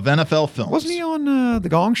co-founder of NFL Films. Wasn't he on the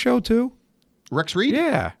Gong Show too? Rex Reed?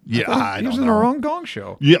 Yeah. Yeah, thought he was in the wrong Gong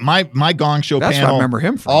Show. Yeah, my Gong Show That's where I panel remember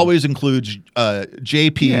him from. always includes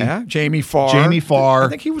JP. Yeah, Jamie Farr. Jamie Farr. I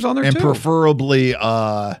think he was on there and too. preferably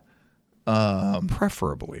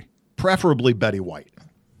Preferably. Betty White.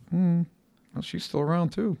 Well, she's still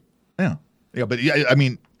around too. Yeah. Yeah, but I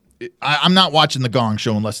mean, I'm not watching the Gong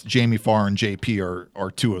Show unless Jamie Farr and JP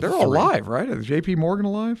are two of They're the all three. alive, right? Is JP Morgan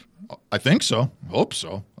alive? I think so. Hope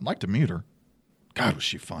so. I'd like to meet her. God, was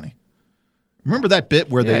she funny. Remember that bit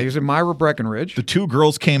where Yeah, he was in Myra Breckenridge. the two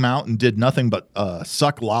girls came out and did nothing but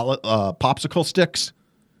suck popsicle sticks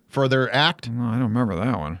for their act? No, I don't remember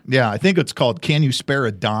that one. Yeah, I think it's called Can You Spare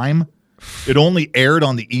a Dime? It only aired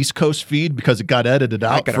on the East Coast feed because it got edited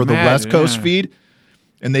out could for the imagine, West Coast yeah. feed.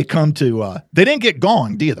 And they come to they didn't get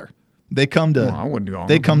gonged either. They come to No, I wouldn't gong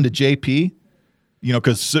they them. come to JP,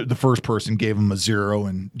 because the first person gave him a 0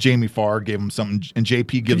 and Jamie Farr gave him something and JP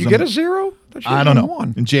Did gives you him get a 0? Thought you I had don't know.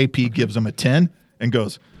 One. And JP gives him a 10 and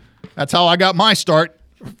goes, "That's how I got my start."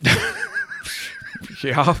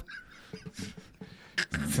 Yeah.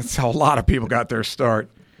 That's how a lot of people got their start,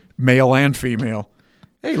 male and female.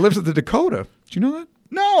 Hey, he lives at the Dakota. Did you know that?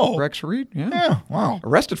 No. Rex Reed? Yeah, wow.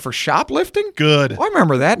 Arrested for shoplifting? Good. Oh, I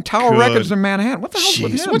remember that. Tower Good. Records in Manhattan. What the hell's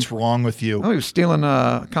with Jeez, him? what's wrong with you? Oh, he was stealing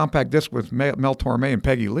a compact disc with Mel Torme and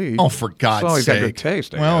Peggy Lee. Oh, for God's So he's sake. got good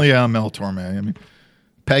taste. I Well, guess. yeah, Mel Torme. I mean,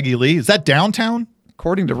 Peggy Lee. Is that downtown?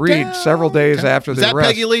 According to Reed, several days Okay. after Is the that arrest.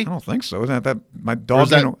 Peggy Lee? I don't think so. Isn't that my Or dog? is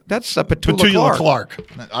that- That's Petula Clark.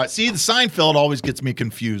 See, the Seinfeld always gets me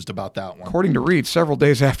confused about that one. According to Reed, several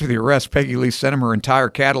days after the arrest, Peggy Lee sent him her entire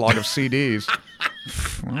catalog of CDs.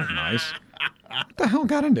 Well, that's nice. What the hell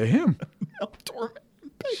got into him? Mel Torme.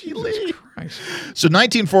 Peggy Jesus Lee. Christ. So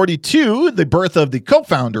 1942, the birth of the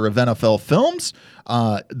co-founder of NFL Films,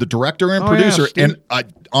 the director and Oh, yeah, producer. Steve. And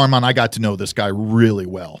Armand, I got to know this guy really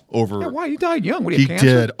well over. Yeah, why? He died young. What, do you He have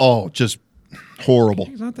cancer? did. Oh, just horrible.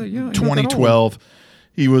 He's not that young. He's not that old. 2012.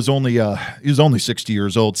 He was only 60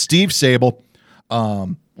 years old. Steve Sable,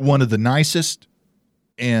 one of the nicest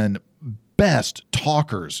and best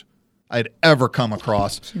talkers I'd ever come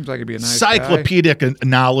across. Seems like he'd be a nice cyclopedic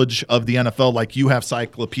knowledge of the NFL, like you have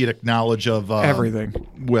cyclopedic knowledge of everything.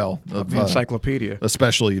 Well, of the encyclopedia,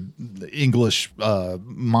 especially the English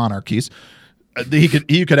monarchies.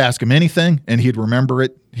 He could ask him anything, and he'd remember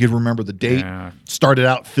it. He'd remember the date. Yeah. Started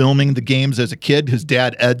out filming the games as a kid. His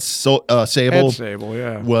dad, Sable,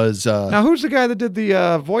 was. Now, who's the guy that did the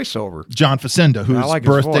voiceover? John Facenda, whose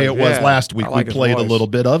birthday it was last week. We played a little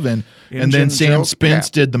bit of, and then Sam Spence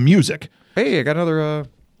did the music. Hey, I got another.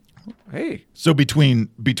 Hey. So between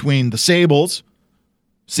the Sables,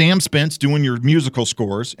 Sam Spence doing your musical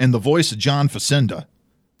scores, and the voice of John Facenda,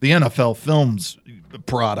 the NFL Films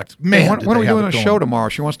product. Man, when are we doing a show tomorrow?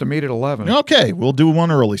 She wants to meet at 11. Okay, we'll do one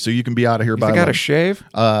early so you can be out of here by 11. Got a shave?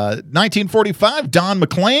 1945, Don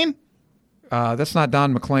McLean. That's not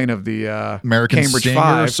Don McLean of the American Cambridge singer,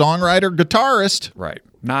 5. songwriter, guitarist. Right.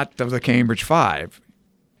 Not of the Cambridge 5.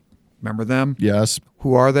 Remember them? Yes.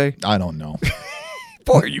 Who are they? I don't know.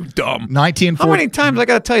 Boy, are you dumb. 1940. How many times I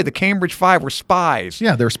got to tell you the Cambridge 5 were spies?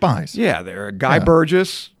 Yeah, they're spies. Yeah, they're Guy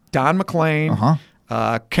Burgess, Don McLean,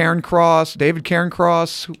 Karen Cross, David Karen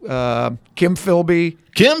Cross, Kim Philby.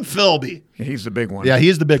 Kim Philby. He's the big one. Yeah,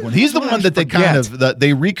 he's the big one. He's the one that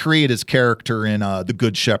they recreate his character in The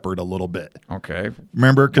Good Shepherd a little bit. Okay.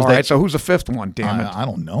 Remember? All right, so who's the fifth one, damn it? I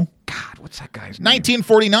don't know. God, what's that guy's name?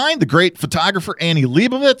 1949, the great photographer Annie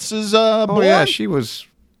Leibovitz is born. Oh, yeah, she was...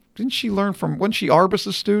 Didn't she learn from... Wasn't she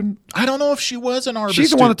Arbus' student? I don't know if she was an Arbus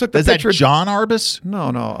She's the one that took the picture. Is that John Arbus? No.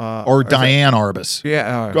 Or Diane Arbus?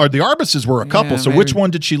 Yeah. Or the Arbuses were a couple, so maybe. Which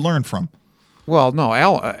one did she learn from? Well, no,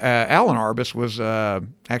 Alan Arbus was...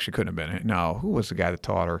 actually, couldn't have been it. No, who was the guy that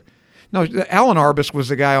taught her? No, Alan Arbus was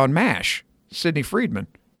the guy on MASH, Sidney Friedman.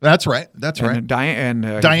 That's right. And Diane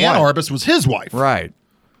Arbus was his wife. Right.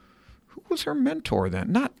 Who was her mentor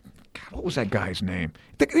then? God, what was that guy's name?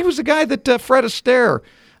 He was the guy that Fred Astaire...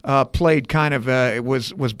 played kind of it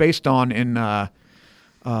was based on in what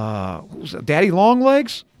was that? Daddy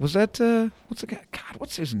Longlegs? Was that what's the guy? God,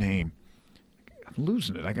 what's his name? I'm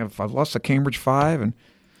losing it. I've lost the Cambridge 5 and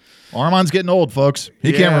Armand's getting old, folks.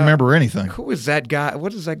 He can't remember anything. Who is that guy?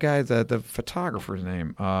 What is that guy? The photographer's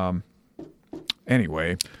name?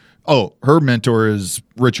 Anyway. Oh, her mentor is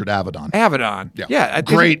Richard Avedon. Yeah,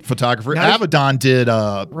 great photographer. Avedon did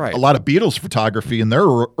a lot of Beatles photography in their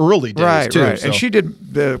early days too. Right. So. And she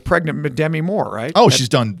did the pregnant Demi Moore, right? Oh, she's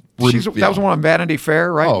done. That was one on Vanity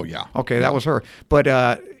Fair, right? Oh yeah. Okay, that was her. But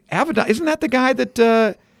Avedon, isn't that the guy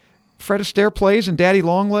that Fred Astaire plays in Daddy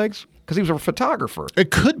Longlegs? Because he was a photographer.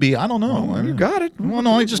 It could be. I don't know. You got it. Well,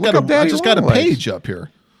 no, I just got a page up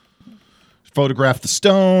here. Photographed the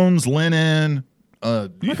Stones, Lennon.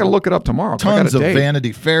 I'm not gonna look it up tomorrow. Tons of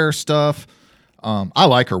Vanity Fair stuff. I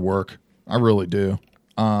like her work. I really do.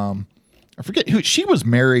 I forget who she was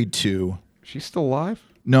married to. She's still alive?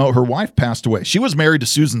 No, her wife passed away. She was married to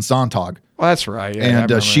Susan Sontag. Well, that's right. Yeah,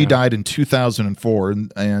 and she died in 2004.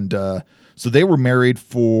 And so they were married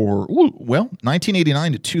for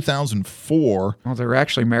 1989 to 2004. Oh, they were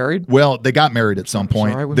actually married? Well, they got married at some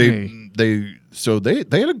point. Sorry with me. They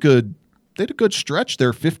had a good. They had a good stretch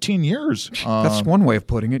there, 15 years. That's one way of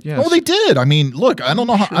putting it. Yes. Oh, they did. I mean, look, I don't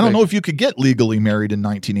know. I don't know if you could get legally married in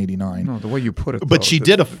 1989. No, the way you put it. But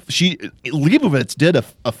Leibovitz did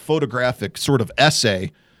a photographic sort of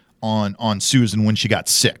essay on Susan when she got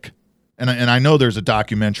sick, and I know there's a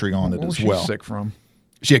documentary on it as well. What was she sick from?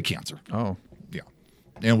 She had cancer. Oh.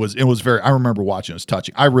 It was very. I remember watching. It was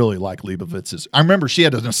touching. I really like Leibovitz's. I remember she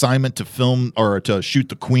had an assignment to film or to shoot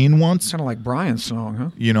the Queen once. Kind of like Brian's song, huh?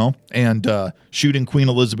 You know, and shooting Queen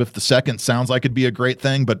Elizabeth II sounds like it'd be a great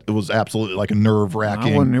thing, but it was absolutely like a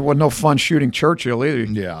nerve-wracking. It wasn't no fun shooting Churchill either.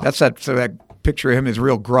 Yeah, that's that. So that picture of him is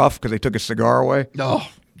real gruff because they took his cigar away. Oh,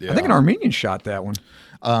 yeah. I think an Armenian shot that one.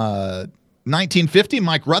 1950,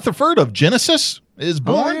 Mike Rutherford of Genesis is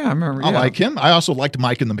born. Oh, yeah, I remember. I like him. I also liked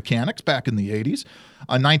Mike and the Mechanics back in the 80s.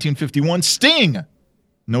 1951, Sting.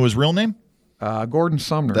 Know his real name? Gordon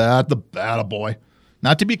Sumner. That a boy.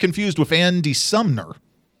 Not to be confused with Andy Sumner.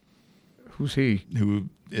 Who's he? Who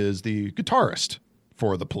is the guitarist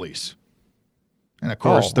for the Police. And, of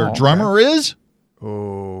course, their drummer is?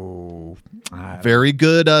 Very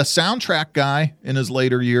good soundtrack guy in his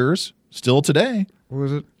later years. Still today. Who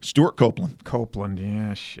was it? Stuart Copeland. Copeland,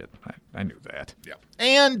 yeah, shit. I knew that. Yeah.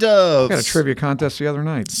 And I got a trivia contest the other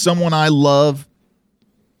night. Someone I love.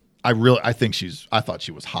 I thought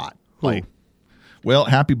she was hot. Who? Well,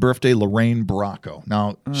 happy birthday, Lorraine Bracco.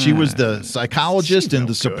 Now, she was the psychologist in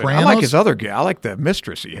The Sopranos. I like his other guy. I like the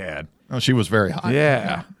mistress he had. Oh, she was very hot.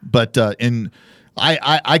 Yeah. But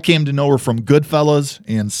I came to know her from Goodfellas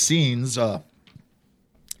and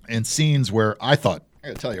scenes where I thought, I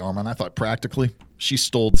gotta tell you, Armand, I thought practically she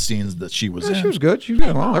stole the scenes that she was in. She was good. She was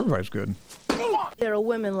good. Well, everybody's good. There are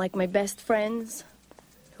women like my best friends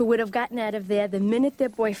who would have gotten out of there the minute their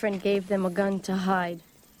boyfriend gave them a gun to hide.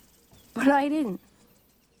 But I didn't.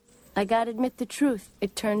 I gotta admit the truth.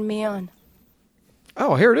 It turned me on.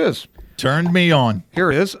 Oh, here it is. Turned me on.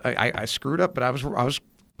 Here it is. I screwed up, but I was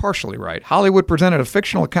partially right. Hollywood presented a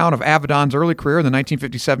fictional account of Avedon's early career in the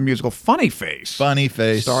 1957 musical Funny Face. Funny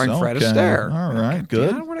Face. Starring Fred Astaire. All right,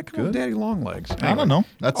 good. Where'd I come with Daddy Longlegs? I don't know.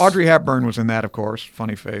 That's Audrey Hepburn was in that, of course.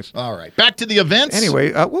 Funny Face. all right. Back to the events.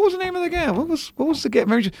 Anyway, what was the name of the game? What was the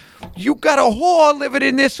game? You got a whore living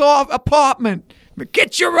in this apartment.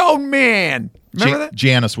 Get your own man. Remember that?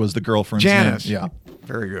 Janice was the girlfriend's Janice. name. Yeah.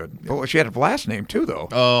 Very good. Oh, she had a last name, too, though.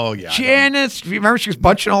 Oh, yeah. Janice. Remember she was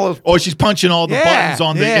punching all those... Oh, she's punching all the buttons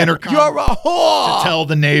on the intercom. You're a whore. To tell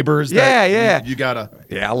the neighbors that you got to...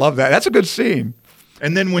 Yeah, I love that. That's a good scene.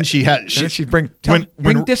 And then when she had... She bring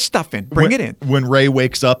this stuff in. Bring it in. When Ray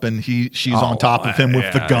wakes up and she's on top of him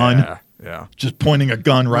with the gun. Yeah. Just pointing a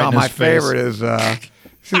gun right in his face. My favorite is...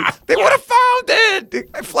 they would have found it.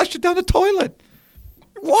 I flushed it down the toilet.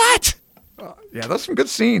 What? Yeah, those are some good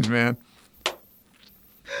scenes, man.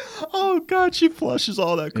 Oh, God, she flushes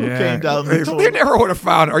all that cocaine down the toilet. They never would have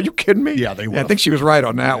found it. Are you kidding me? Yeah, they would. I think she was right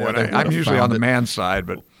on that one. they I'm usually on the found it. man's side,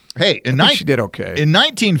 but Hey, I think she did okay. In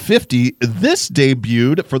 1950, this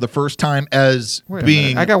debuted for the first time as Wait a being...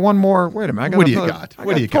 minute. I got one more. Wait a minute. What do you got?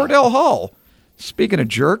 What do you got? Cordell Hull. Speaking of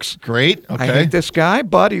jerks. Great. Okay. I hate this guy,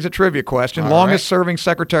 but he's a trivia question. All Longest right. serving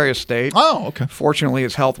Secretary of State. Oh, okay. Fortunately,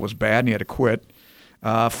 his health was bad and he had to quit.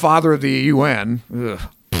 Father of the UN. Ugh.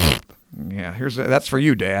 Yeah, that's for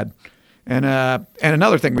you, Dad. And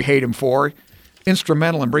another thing we hate him for,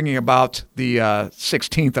 instrumental in bringing about the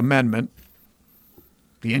 16th Amendment,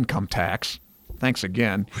 the income tax. Thanks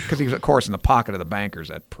again, because he was, of course, in the pocket of the bankers,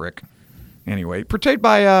 that prick. Anyway, portrayed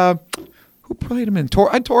by, who played him in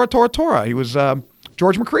Tora? He was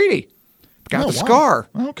George McCready, the guy with the scar.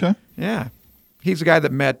 Okay. Yeah. He's the guy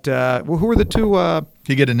that met, who were the two?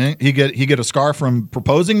 He get a scar from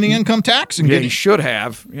proposing the income tax? And he should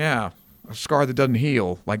have, yeah. A scar that doesn't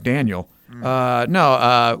heal, like Daniel. Who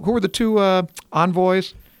were the two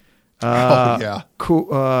envoys? Yeah.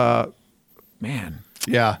 Man.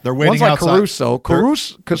 Yeah, they're waiting One's like outside. Caruso,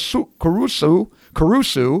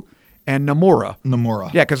 and Namora.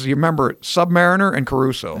 Namora. Yeah, because you remember Submariner and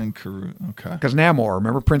Caruso. Okay. Because Namor,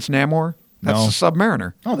 remember Prince Namor? That's No. the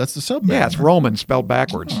Submariner. Oh, that's the Submariner. Yeah, it's Roman spelled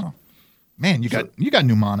backwards. Oh. Man, you got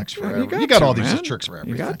mnemonics for everything. You got got all to, these man. tricks for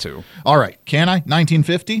everything. You got to. All right, can I?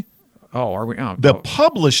 1950? Oh, are we? Oh, The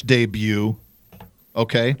published debut,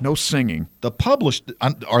 okay. no singing. The published,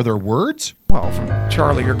 are there words? Well, from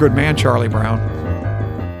Charlie, your good man, Charlie Brown.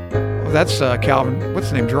 Oh, that's Calvin. What's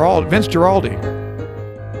his name? Vince Giraldi.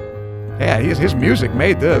 Yeah, his music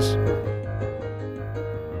made this.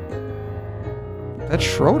 That's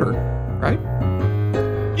Schroeder, right?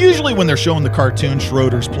 Usually when they're showing the cartoon,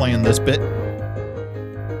 Schroeder's playing this bit.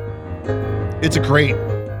 It's a great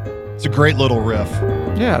little riff.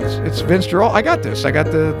 Yeah, it's Vince Giraldi. I got this. I got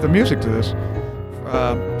the music to this.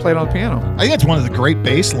 Played on the piano. I think it's one of the great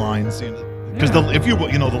bass lines. Because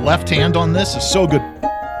the left hand on this is so good.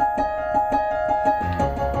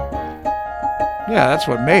 Yeah, that's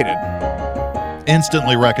what made it.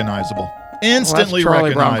 Instantly recognizable. Instantly well, that's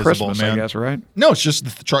Charlie Brown recognizable, Christmas, man. I guess, right? No, it's just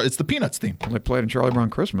it's the Peanuts theme. They played in Charlie Brown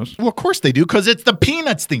Christmas. Well, of course they do, because it's the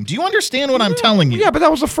Peanuts theme. Do you understand what I'm telling you? Yeah, but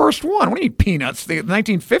that was the first one. What do you mean Peanuts? In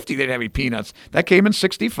 1950, they didn't have any Peanuts. That came in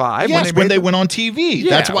 65. Yes, when they went on TV. Yeah,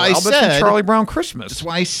 that's why I that's said from Charlie Brown Christmas. That's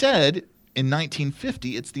why I said in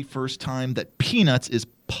 1950 it's the first time that Peanuts is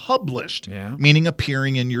published. Yeah. Meaning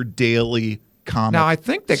appearing in your daily comic. Now, I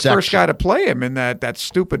think the section. first guy to play him in that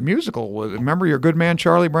stupid musical was, remember Your Good Man,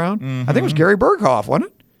 Charlie Brown? Mm-hmm. I think it was Gary Berghoff,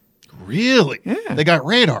 wasn't it? Really? Yeah. They got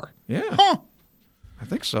Radar. Yeah. Huh. I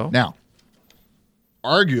think so. Now,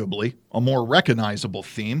 arguably a more recognizable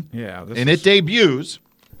theme. Yeah. It debuts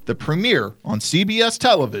the premiere on CBS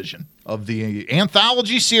television of the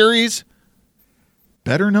anthology series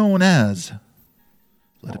better known as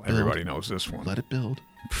Let It Build. Everybody knows this one. Let It Build.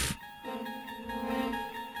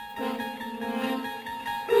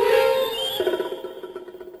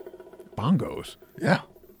 Bongos. Yeah.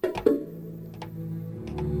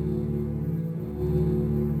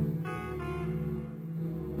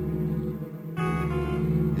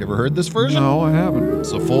 You ever heard this version? No, I haven't.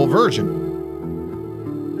 It's a full version.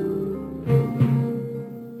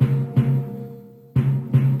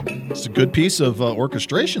 It's a good piece of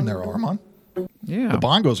orchestration there, Armand. Yeah. The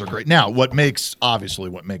bongos are great. Now, what makes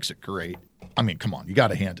it great I mean, come on. You got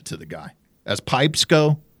to hand it to the guy. As pipes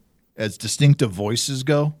go, as distinctive voices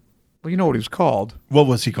go. Well, you know what he was called? What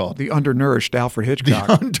was he called? The undernourished Alfred Hitchcock.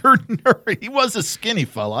 Undernourished. He was a skinny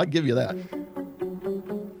fella. I'll give you that.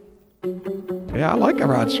 Yeah, I like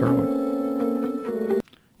Rod Serling.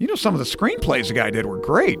 You know, some of the screenplays the guy did were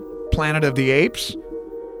great. Planet of the Apes,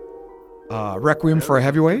 Requiem for a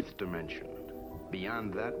Heavyweight. Dimension,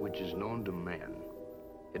 beyond that which is known to man.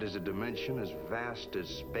 It is a dimension as vast as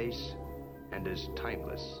space and as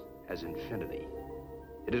timeless as infinity.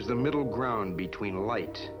 It is the middle ground between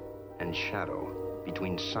light and shadow,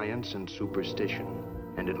 between science and superstition,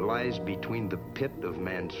 and it lies between the pit of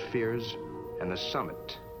man's fears and the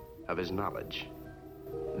summit of his knowledge.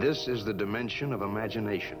 This is the dimension of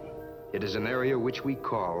imagination. It is an area which we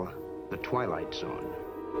call the Twilight Zone.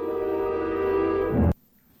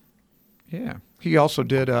 Yeah. He also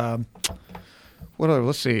did,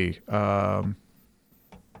 let's see,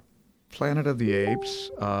 Planet of the Apes,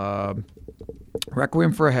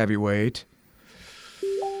 Requiem for a Heavyweight.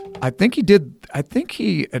 I think he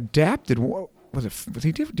adapted, did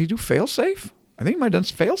he do Failsafe? I think he might have done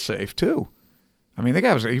Failsafe too. I mean, the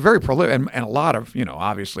guy was very prolific, and a lot of,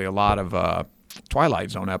 obviously a lot of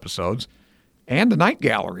Twilight Zone episodes, and the Night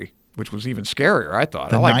Gallery, which was even scarier, I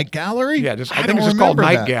thought. Night Gallery? Yeah, I think it's just called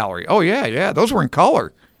Night Gallery. Oh, yeah. Those were in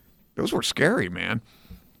color. Those were scary, man.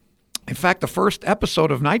 In fact, the first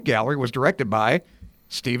episode of Night Gallery was directed by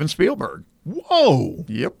Steven Spielberg. Whoa.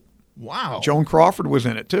 Yep. Wow. Joan Crawford was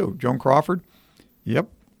in it, too. Joan Crawford. Yep.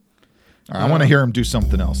 All right, I want to hear him do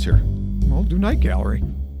something else here. Well, do Night Gallery.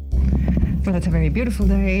 Well, it's a very beautiful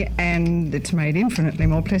day, and it's made infinitely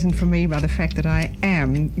more pleasant for me by the fact that I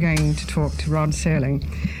am going to talk to Rod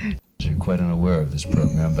Serling. You're quite unaware of this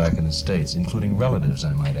program back in the States, including relatives,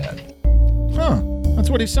 I might add. Huh. That's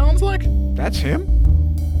what he sounds like? That's him?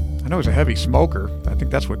 I know he's a heavy smoker. I think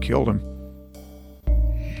that's what killed him.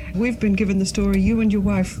 We've been given the story you and your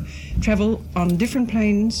wife travel on different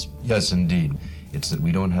planes. Yes, indeed. It's that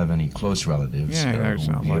we don't have any close relatives Yeah,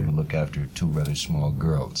 who will be able to look after two rather small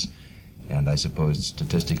girls. And I suppose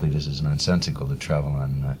statistically this is nonsensical to travel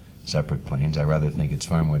on separate planes. I rather think it's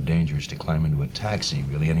far more dangerous to climb into a taxi,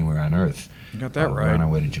 really, anywhere on Earth. You got that right. We're on our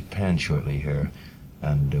way to Japan shortly here.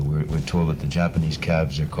 And we're told that the Japanese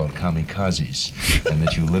cabs are called kamikazes, and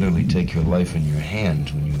that you literally take your life in your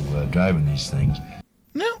hands when you drive in these things.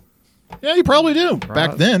 Yeah, you probably do.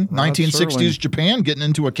 Back then, Rod 1960s Serling. Japan, getting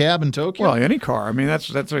into a cab in Tokyo. Well, any car. I mean,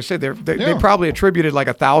 that's what I say. They probably attributed like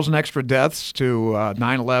 1,000 extra deaths to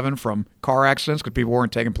 9/11 from car accidents because people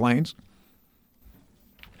weren't taking planes.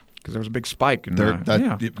 Because there was a big spike.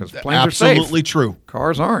 Because planes are safe. Absolutely true.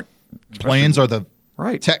 Cars aren't. Planes are the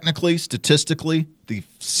right. Technically, statistically, the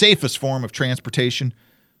safest form of transportation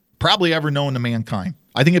probably ever known to mankind.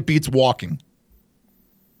 I think it beats walking.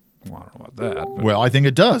 Well, I don't know about that. But Well, I think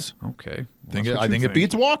it does. okay. I think it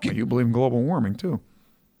beats walking. Well, you believe in global warming, too.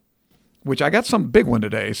 Which I got some big one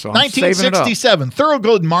today, so I'm saving it up. 1967,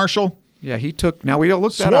 Thurgood Marshall. Yeah, he took. Now, we don't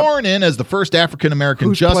look that up. Sworn in as the first African-American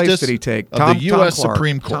Whose justice place did he take? of the U.S. Clark.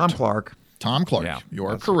 Supreme Court. Tom Clark. Tom Clark. Yeah, you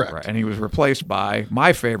are that's correct. right. And he was replaced by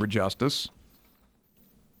my favorite justice.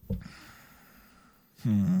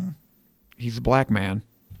 He's a black man.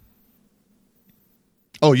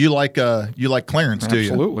 Oh, you like Clarence, do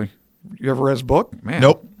you? Absolutely. You ever read his book? Man,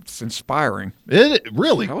 Nope. It's inspiring.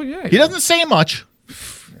 Really? Hell yeah. He doesn't say much.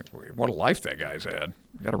 What a life that guy's had.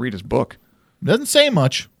 You got to read his book. Doesn't say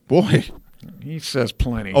much. Boy. He says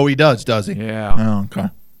plenty. Oh, he does he? Yeah. Oh, okay.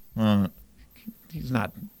 He's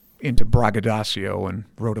not into braggadocio and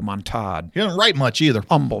rhodomontade. He doesn't write much either.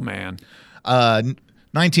 Humble man.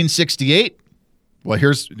 1968. Well,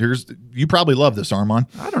 here's you probably love this, Armand.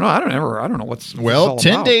 I don't know. I don't know what's Well, this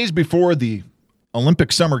 10 all about. days before the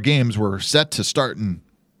Olympic Summer Games were set to start in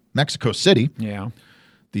Mexico City, Yeah.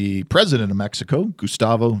 the president of Mexico,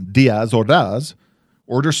 Gustavo Diaz Ordaz,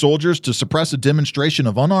 ordered soldiers to suppress a demonstration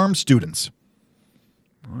of unarmed students.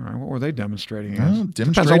 All right. What were they demonstrating against? Well,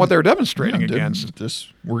 Depends on what they're demonstrating against.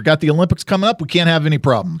 We got the Olympics coming up. We can't have any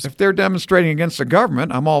problems. If they're demonstrating against the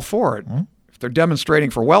government, I'm all for it. If they're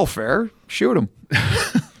demonstrating for welfare, shoot them.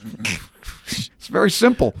 It's very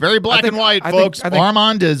simple. Very black and white, folks.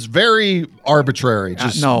 Armand is very arbitrary.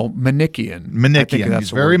 No, Manichaean. Manichaean.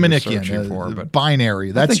 He's very Manichaean. Manichaean.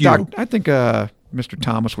 Binary. That's you. I think Mr.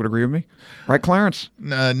 Thomas would agree with me. Right, Clarence?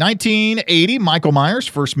 1980, Michael Myers,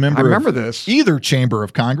 first member of either chamber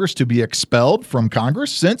of Congress to be expelled from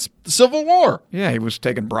Congress since the Civil War. Yeah, he was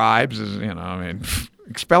taking bribes.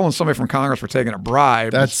 expelling somebody from Congress for taking a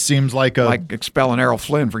bribe. That seems like expelling Errol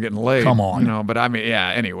Flynn for getting laid. Come on. But I mean, yeah.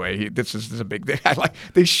 Anyway, this is a big thing. I like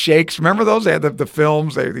these sheikhs. Remember those? They had the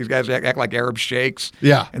films. These guys act like Arab sheikhs.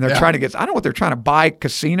 Yeah, and they're trying to get. I don't know what they're trying to buy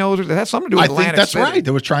casinos. It has something to do with Atlantic I think that's City. right.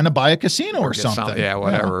 They was trying to buy a casino or something. Yeah,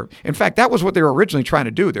 whatever. Yeah. In fact, that was what they were originally trying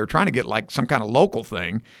to do. They were trying to get like some kind of local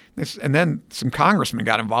thing. And then some congressmen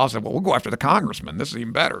got involved and said, well, we'll go after the congressman. This is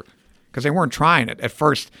even better. Because they weren't trying it at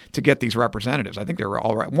first to get these representatives. I think they were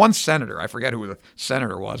all right. One senator, I forget who the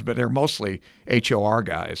senator was, but they're mostly HOR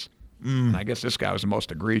guys. And I guess this guy was the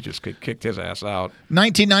most egregious, kicked his ass out.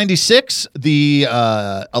 1996, the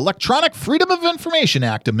Electronic Freedom of Information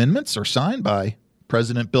Act amendments are signed by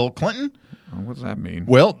President Bill Clinton. What does that mean?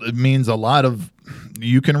 Well, it means a lot of,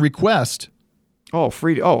 you can request.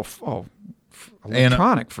 Freedom.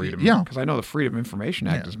 Electronic freedom. Yeah. Because I know the Freedom of Information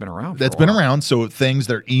Act has been around for That's been around. So things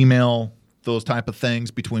that are email, those type of things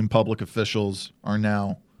between public officials are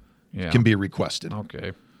now, can be requested.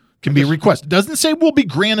 Okay. Can be requested. Doesn't say will be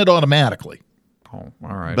granted automatically. Oh,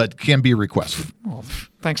 all right. But can be requested. Well,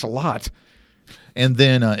 thanks a lot. And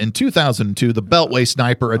then in 2002, the Beltway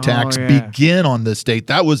sniper attacks begin on this date.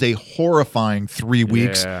 That was a horrifying 3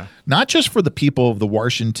 weeks, not just for the people of the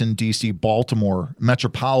Washington, D.C., Baltimore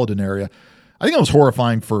metropolitan area. I think it was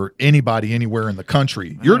horrifying for anybody anywhere in the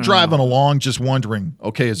country. You're driving along just wondering,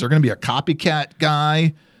 okay, is there going to be a copycat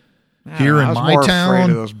guy here in my town? I was more afraid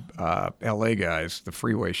of those L.A. guys, the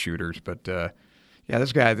freeway shooters. But,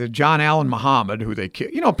 this guy, the John Allen Muhammad, who they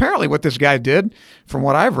killed. Apparently what this guy did, from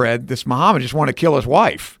what I've read, this Muhammad just wanted to kill his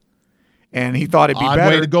wife. And he thought it'd be better. Odd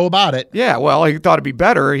way to go about it. Yeah, well, he thought it'd be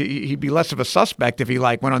better. He'd be less of a suspect if he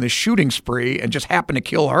went on this shooting spree and just happened to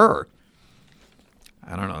kill her.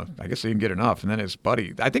 I don't know. I guess he didn't get enough. And then his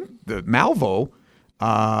buddy, I think the Malvo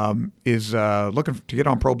is looking to get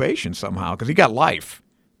on probation somehow because he got life.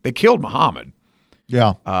 They killed Muhammad.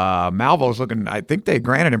 Yeah. Malvo's looking, I think they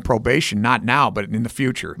granted him probation, not now, but in the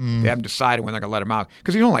future. They haven't decided when they're going to let him out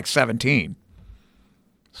because he's only like 17.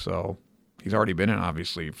 So he's already been in,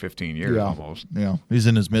 obviously, 15 years almost. Yeah. He's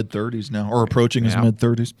in his mid-30s now, or approaching his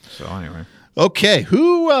mid-30s. So anyway. Okay,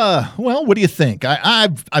 what do you think?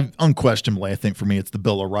 I've unquestionably, I think for me, it's the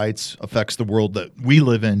Bill of Rights affects the world that we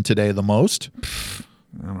live in today the most.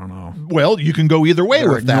 I don't know. Well, you can go either way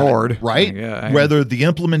with ignored. That, right? Yeah, whether the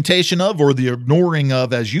implementation of or the ignoring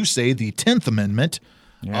of, as you say, the 10th Amendment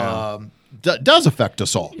does affect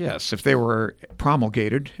us all. Yes, if they were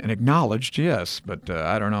promulgated and acknowledged, yes. But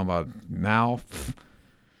I don't know about now.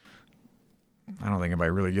 I don't think anybody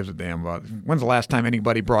really gives a damn about. When's the last time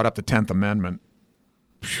anybody brought up the 10th Amendment?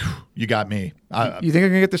 You got me. You think they're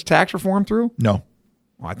going to get this tax reform through? No.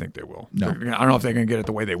 Well, I think they will. No. I don't know if they're going to get it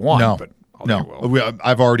the way they want, but they will.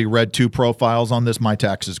 I've already read 2 profiles on this. My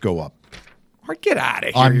taxes go up. All right, get out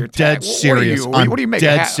of here. I'm dead serious. What do you make?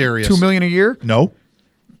 Dead serious. $2 million a year? No.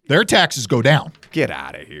 Their taxes go down. Get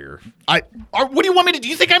out of here. What do you want me to do?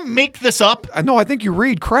 You think I make this up? No, I think you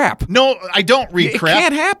read crap. No, I don't read crap. It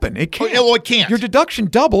can't happen. It can't. Well, it can't. Your deduction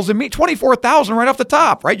doubles and $24,000 right off the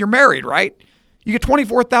top, right? You're married, right? You get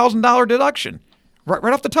 $24,000 deduction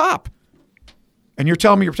right off the top. And you're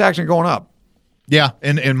telling me your taxes are going up. Yeah,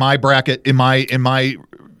 in my bracket, in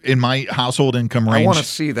my household income range. I want to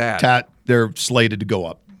see that. They're slated to go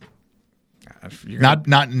up.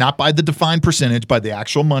 Not by the defined percentage, by the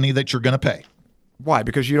actual money that you're going to pay. Why?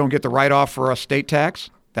 Because you don't get the write-off for a state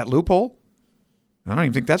tax? That loophole? I don't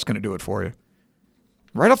even think that's going to do it for you.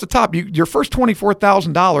 Right off the top, your first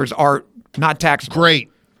 $24,000 are not taxable.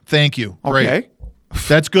 Great. Thank you. Great. Okay.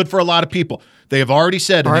 That's good for a lot of people. They have already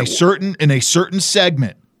said in a certain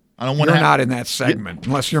segment. I don't want to. You're not in that segment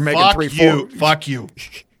unless you're making $3,400. Fuck you.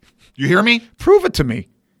 You hear me? Prove it to me.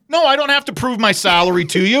 No, I don't have to prove my salary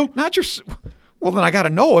to you. Not your. Well, then I got to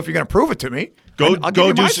know if you're going to prove it to me. I'll give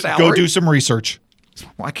you my salary. Go do some research.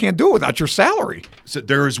 Well, I can't do it without your salary. So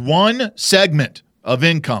there is one segment of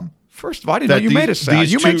income. First of all, I didn't know you made a salary.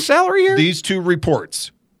 You make salary here? These 2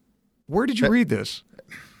 reports. Where did you read this?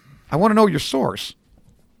 I want to know your source.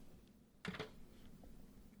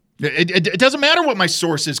 It doesn't matter what my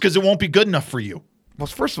source is because it won't be good enough for you. Well,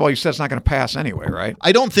 first of all, you said it's not going to pass anyway, right?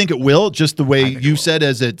 I don't think it will. Just the way you said,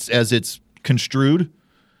 as it's construed,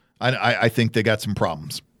 I think they got some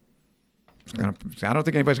problems. I don't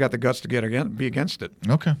think anybody's got the guts to be against it.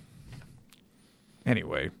 Okay.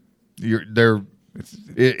 Anyway,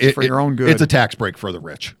 it's for your own good. It's a tax break for the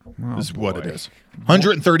rich. Is what it is.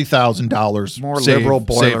 $130,000. More liberal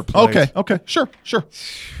boilerplate. Okay. Sure.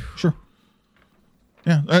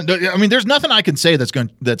 Yeah, I mean, there's nothing I can say that's going.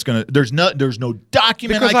 There's no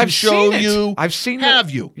document Because I can I've show seen it. you. I've seen it. Have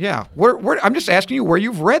you? Yeah. Where? I'm just asking you where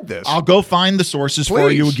you've read this. I'll go find the sources for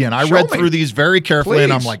Please, you again. I show read me. through these very carefully,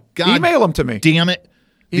 and I'm Please. like, God, Email them to me. Damn it!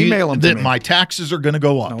 Email them to that me. my taxes are going to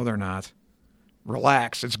go up. No, they're not.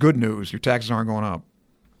 Relax. It's good news. Your taxes aren't going up,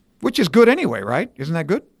 which is good anyway, right? Isn't that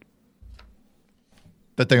good?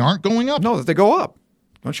 That they aren't going up? No, that they go up.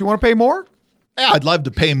 Don't you want to pay more? Yeah, I'd love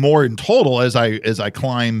to pay more in total as I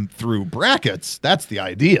climb through brackets. That's the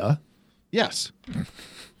idea. Yes.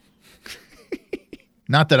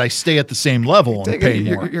 Not that I stay at the same level and pay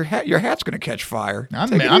more. Your hat's going to catch fire. I'm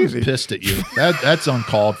Take it easy. pissed at you. That's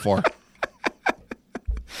uncalled for.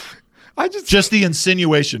 I just the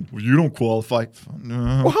insinuation. Well, you don't qualify.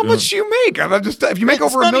 No, Well, how much do you make? I'm just if you make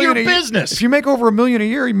It's over none $1 million of your a business. If you make over $1 million a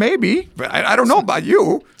year, maybe. But I don't know about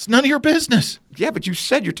you. It's none of your business. Yeah, but you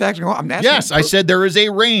said your tax. I'm asking. Yes, I said there is a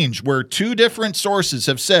range where two different sources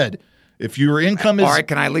have said if your income is. All right,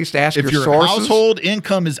 can I at least ask if your sources? household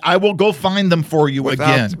income is? I will go find them for you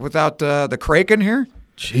again. Without the Kraken here?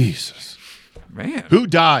 Jesus. Man. Who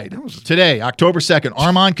died today, October 2nd?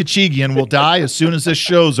 Armand Kachigian will die as soon as this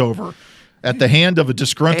show's over at the hand of a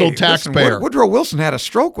disgruntled Listen, taxpayer. Woodrow Wilson had a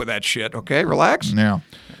stroke with that shit, okay? Relax. Yeah.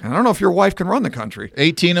 I don't know if your wife can run the country.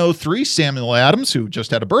 1803, Samuel Adams, who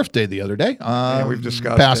just had a birthday the other day, we've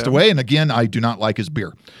discussed passed him. away. And again, I do not like his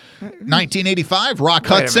beer. 1985, Rock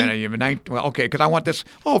Hudson. Wait a minute. Well, okay, because I want this.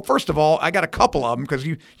 Oh, first of all, I got a couple of them because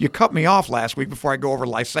you cut me off last week before I go over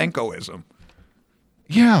Lysenkoism.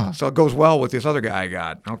 Yeah. So it goes well with this other guy I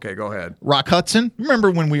got. Okay, go ahead. Rock Hudson.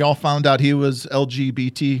 Remember when we all found out he was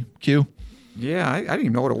LGBTQ? Yeah, I didn't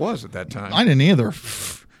even know what it was at that time. I didn't either.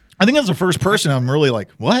 I think that's the first person I'm really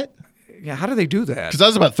like, what? Yeah, how do they do that? Because I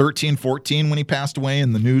was about 13, 14 when he passed away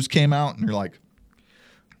and the news came out and you're like,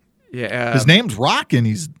 yeah, his name's Rock and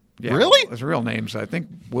he's really? His real name's, I think,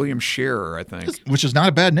 William Shearer, I think. Which is not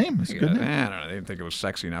a bad name. It's a good name. I don't know. I didn't think it was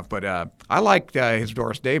sexy enough. But I liked his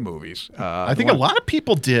Doris Day movies. I think a lot of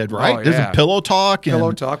people did, right? Oh, There's yeah. a Pillow Talk.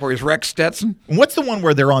 Pillow Talk, where he's Rex Stetson. And what's the one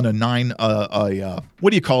where they're on a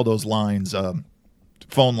what do you call those lines?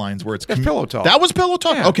 Phone lines where it's Pillow Talk. That was Pillow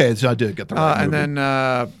Talk? Yeah. Okay, so I did get the right and movie.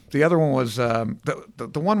 then the other one was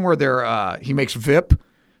the one where he makes VIP,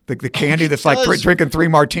 the candy that's like drinking 3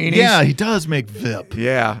 martinis. Yeah, he does make VIP.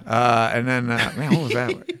 Yeah, and then man, what was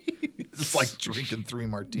that? It's like drinking 3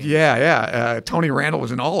 martinis. Yeah. Tony Randall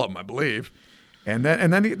was in all of them, I believe. And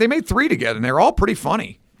then they made 3 together, and they were all pretty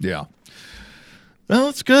funny. Yeah. Well,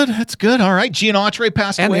 that's good. That's good. All right. Gene Autry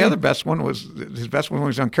passed away. And the other best one was his best one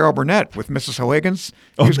was on Carol Burnett with Mrs. O'Higgins.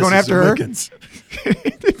 Oh, He was going Mrs. after O'Higgins. her.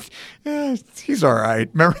 Yeah, he's all right.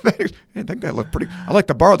 Remember that? I think that looked pretty. I'd like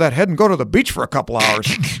to borrow that head and go to the beach for a couple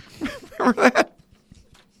hours. Remember that?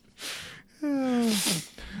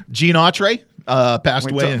 Gene Autry passed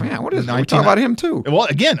away. What is it? We talk about him too. Well,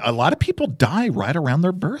 again, a lot of people die right around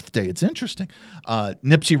their birthday. It's interesting.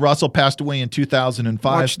 Nipsey Russell passed away in 2005.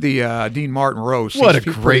 Watch the Dean Martin roast. What He's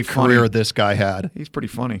a great funny. career this guy had. He's pretty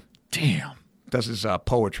funny. Damn. Does his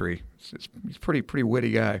poetry. He's pretty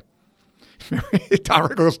witty guy. Tom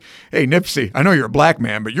Rick goes, "Hey Nipsey, I know you're a black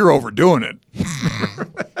man, but you're overdoing it."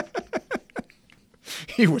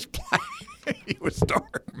 He was black. He was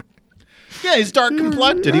dark. Man. Yeah, he's dark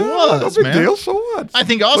complected. He was, no big man. deal. So what? I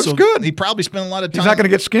think also Looks good. he probably spent a lot of time. He's not going to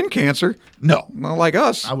get skin cancer. No. Not like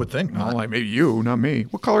us. I would think not. Not like maybe you, not me.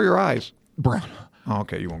 What color are your eyes? Brown. Oh,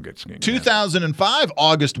 okay, you won't get skin cancer. 2005,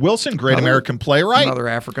 August Wilson, great American playwright. Another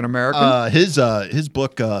African American. His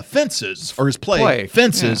book Fences, or his play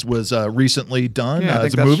Fences, was recently done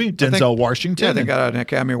as a movie. Denzel Washington. Yeah, they got an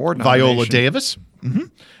Academy Award Viola nomination. Davis. Mm-hmm.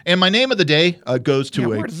 And my name of the day goes to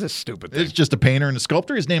where is this stupid thing? It's just a painter and a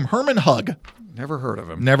sculptor. His name Herman Hugg. Never heard of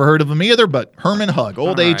him. Never heard of him either, but Herman Hugg,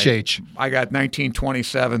 old All right. HH. I got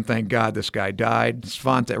 1927. Thank God this guy died.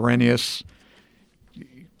 Svante Arrhenius.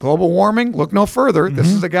 Global warming? Look no further. This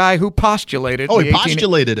is the guy who postulated. Oh, he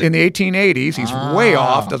postulated it. in the 1880s. He's way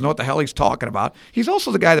off. Doesn't know what the hell he's talking about. He's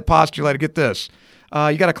also the guy that postulated. Get this: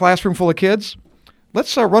 you got a classroom full of kids.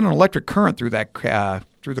 Let's run an electric current through that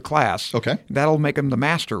through the class. Okay, that'll make him the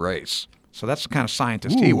master race. So that's the kind of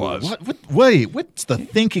scientist he was. Wait, what's the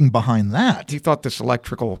thinking behind that? He thought this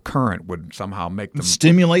electrical current would somehow make them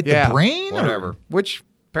stimulate the brain, whatever. Which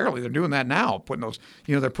apparently they're doing that now. Putting those,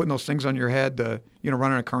 they're putting those things on your head.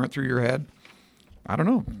 Running a current through your head. I don't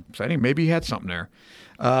know. Exciting. Maybe he had something there.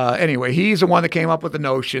 Anyway, he's the one that came up with the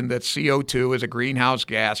notion that CO2 is a greenhouse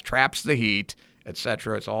gas, traps the heat,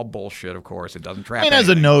 etc. It's all bullshit. Of course, it doesn't trap. I mean, as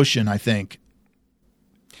a notion, I think.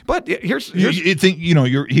 But here's you think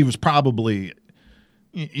he was probably,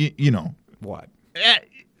 what?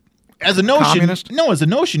 as a notion, communist? no, as a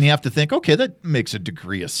notion, you have to think, okay, that makes a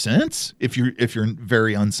degree of sense if you're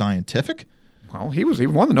very unscientific. Well, he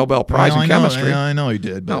won the Nobel Prize in chemistry. I know he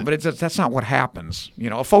did. But no, but that's not what happens.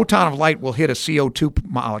 A photon of light will hit a CO2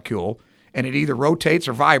 molecule, and it either rotates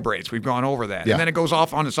or vibrates. We've gone over that. Yeah. And then it goes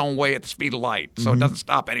off on its own way at the speed of light, so it doesn't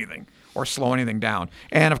stop anything or slow anything down.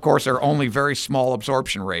 And, of course, there are only very small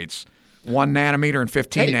absorption rates, 1 nanometer and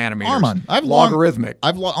 15 nanometers. Armand, logarithmic.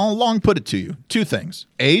 I've long put it to you. 2 things.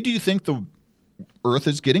 A, do you think the Earth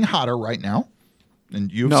is getting hotter right now? And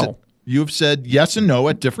you've said yes and no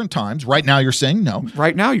at different times. Right now you're saying no.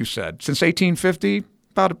 Right now you said. Since 1850,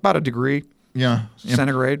 about a degree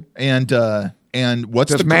centigrade. And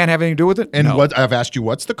what's Does man have anything to do with it? And no. what I've asked you,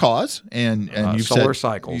 what's the cause? And you've solar said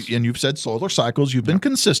cycles. And you've said solar cycles. You've been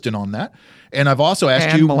consistent on that. And I've also asked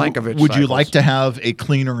And you, Milankovitch would you cycles. like to have a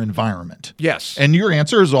cleaner environment? Yes. And your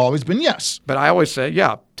answer has always been yes. But I always say,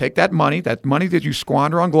 take that money that you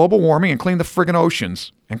squander on global warming, and clean the friggin'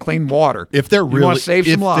 oceans and clean water. If there you want to save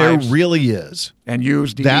some lives, there really is, and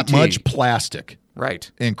use DDT. that much plastic, right,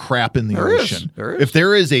 and crap in the There is. ocean. There is. If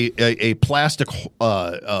there is a plastic,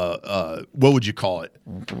 what would you call it?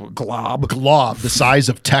 Glob, the size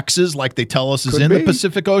of Texas, like they tell us is Could in be. the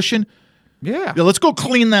Pacific Ocean. Yeah. Let's go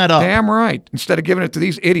clean that up. Damn right. Instead of giving it to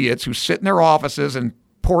these idiots who sit in their offices and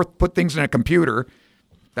put things in a computer.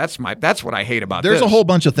 That's what I hate about There's this. a whole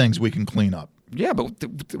bunch of things we can clean up. Yeah, but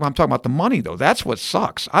I'm talking about the money, though. That's what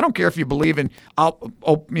sucks. I don't care if you believe in, Opus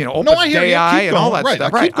I hear you. Dei Keep and all going. that Right,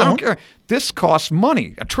 stuff. I'll Right? keep I don't going. care. This costs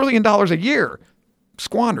money, $1 trillion a year,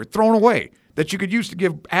 squandered, thrown away, that you could use to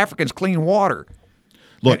give Africans clean water.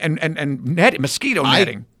 Look, and mosquito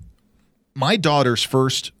netting. My daughter's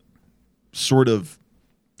first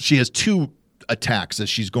she has 2 attacks as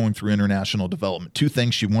she's going through international development. 2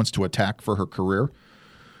 things she wants to attack for her career.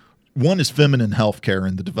 One is feminine health care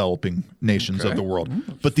in the developing nations of the world.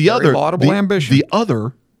 But the Very other laudable ambition. The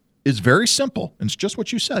other is very simple, and it's just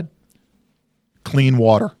what you said. Clean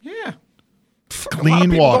water. Yeah. Clean a lot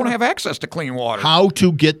of people water. don't have access to clean water. How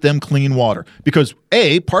to get them clean water. Because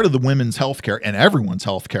part of the women's health care and everyone's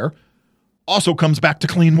health care also comes back to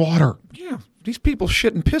clean water. Yeah. These people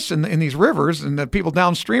shit and piss in these rivers, and the people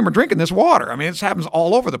downstream are drinking this water. I mean, this happens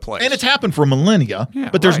all over the place. And it's happened for millennia,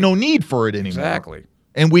 but there's no need for it anymore. Exactly.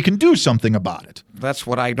 And we can do something about it. That's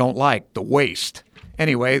what I don't like, the waste.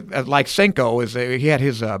 Anyway, like Senko, he had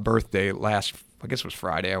his birthday last, I guess it was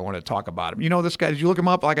Friday. I wanted to talk about him. You know this guy? Did you look him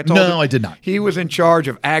up like I told you? No, I did not. He was in charge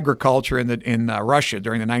of agriculture in Russia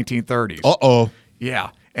during the 1930s. Uh-oh.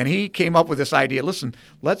 Yeah. And he came up with this idea. Listen,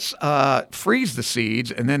 let's freeze the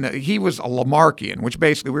seeds. And then he was a Lamarckian, which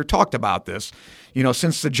basically we talked about this.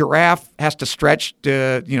 Since the giraffe has to stretch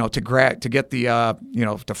to get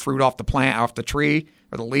the the fruit off the plant, off the tree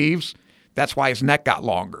or the leaves, that's why his neck got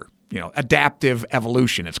longer. Adaptive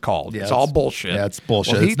evolution, it's called. Yeah, it's all bullshit. Yeah, it's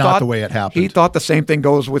bullshit. Well, it's not the way it happened. He thought the same thing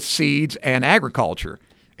goes with seeds and agriculture,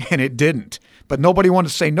 and it didn't. But nobody wanted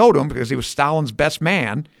to say no to him because he was Stalin's best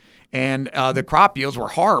man. And the crop yields were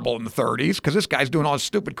horrible in the 30s because this guy's doing all this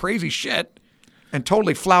stupid, crazy shit and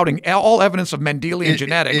totally flouting all evidence of Mendelian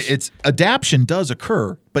genetics. It's adaptation does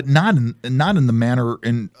occur, but not in the manner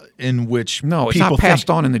in which it's not people passed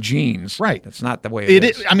think. on in the genes. Right. That's not the way it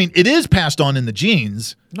is. I mean, it is passed on in the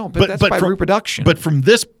genes. No, but that's by reproduction. But from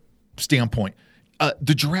this standpoint,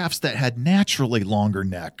 the giraffes that had naturally longer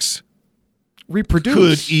necks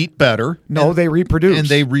reproduce. could eat better. No, they reproduce. And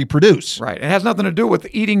they reproduce. Right. It has nothing to do with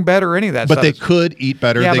eating better or any of that But stuff. they could eat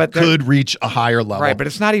better. Yeah, they but could reach a higher level. Right, but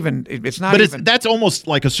it's not even. That's almost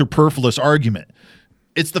like a superfluous argument.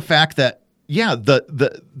 It's the fact that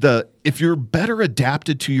the if you're better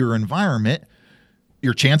adapted to your environment,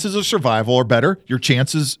 your chances of survival are better. Your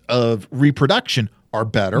chances of reproduction are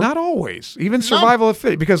better. Not always. Even survival of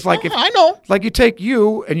fit. Because I know. Like you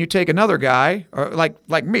take another guy, or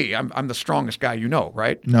like me. I'm the strongest guy you know,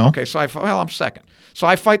 right? No. Okay, so I'm second. So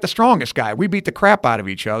I fight the strongest guy. We beat the crap out of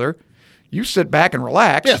each other. You sit back and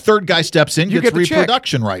relax. Yeah, third guy steps in, You gets get the chick.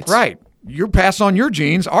 reproduction rights. Right. You pass on your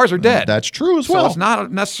genes. Ours are dead. That's true as So well. it's not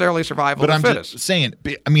necessarily survival But of I'm the fittest. just saying,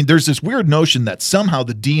 there's this weird notion that somehow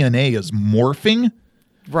the DNA is morphing.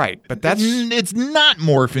 Right, but it's not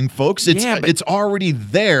morphing, folks. It's already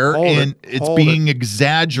there, and it's being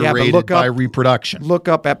exaggerated by reproduction. Look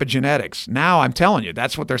up epigenetics. Now I'm telling you,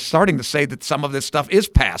 that's what they're starting to say, that some of this stuff is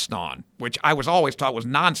passed on, which I was always taught was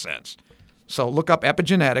nonsense. So look up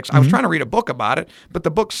epigenetics. I was trying to read a book about it, but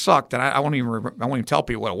the book sucked, and I won't even tell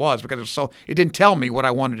people what it was because it didn't tell me what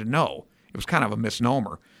I wanted to know. It was kind of a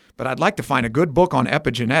misnomer. But I'd like to find a good book on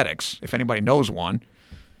epigenetics, if anybody knows one,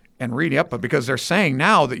 and read up, but because they're saying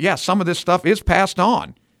now that, some of this stuff is passed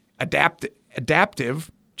on.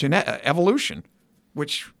 Adaptive evolution,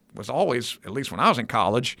 which was always, at least when I was in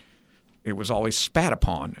college, it was always spat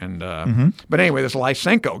upon. And but anyway, this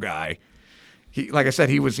Lysenko guy, like I said,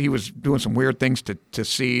 he was doing some weird things to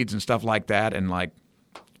seeds and stuff like that, and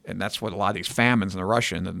that's what a lot of these famines in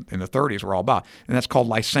Russia in the 30s were all about. And that's called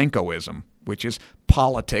Lysenkoism, which is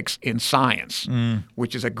politics in science,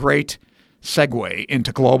 which is a great segue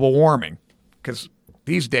into global warming, because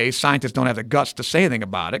these days scientists don't have the guts to say anything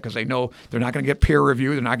about it because they know they're not going to get peer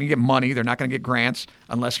review, they're not going to get money, they're not going to get grants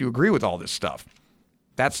unless you agree with all this stuff.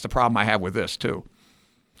 That's the problem I have with this too.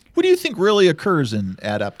 What do you think really occurs in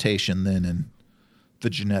adaptation then in the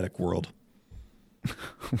genetic world?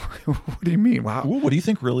 What do you mean? Wow. Well, what do you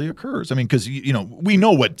think really occurs? I mean, because we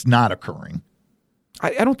know what's not occurring.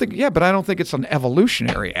 I don't think, but I don't think it's an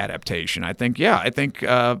evolutionary adaptation. I think,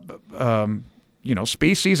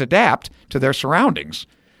 species adapt to their surroundings,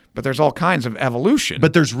 but there's all kinds of evolution.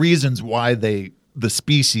 But there's reasons why the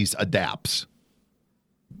species adapts.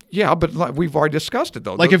 Yeah, but we've already discussed it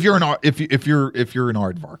though. Like if you're an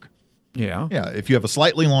aardvark. Yeah. Yeah, if you have a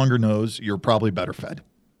slightly longer nose, you're probably better fed.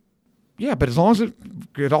 Yeah, but as long as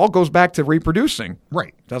it all goes back to reproducing.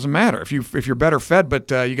 Right. Doesn't matter. If you're better fed but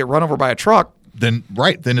you get run over by a truck, then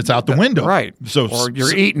it's out the window. Right. Or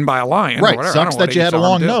you're eaten by a lion. Right. Or whatever. Sucks that you had a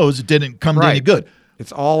long nose. It didn't come to any good.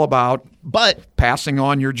 It's all about passing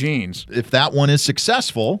on your genes. If that one is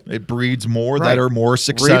successful, it breeds more that are more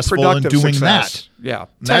successful in doing that. Yeah.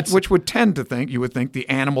 Which would tend to think, you would think the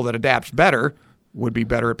animal that adapts better would be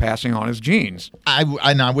better at passing on his genes.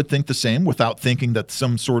 I would think the same without thinking that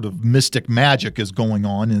some sort of mystic magic is going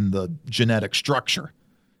on in the genetic structure.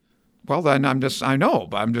 Well, then I'm just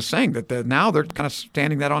saying that now they're kind of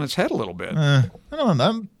standing that on its head a little bit. I don't know.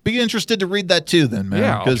 I'd be interested to read that too then, man.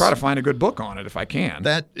 Yeah, I'll try to find a good book on it if I can.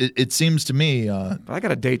 It seems to me... but I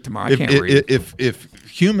got a date tomorrow. I can't read it. If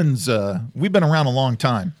humans... we've been around a long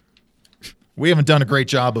time. We haven't done a great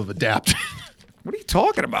job of adapting. What are you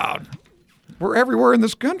talking about? We're everywhere in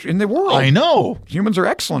this country, in the world. I know. Humans are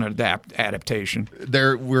excellent at adaptation.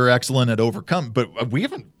 We're excellent at overcome, but we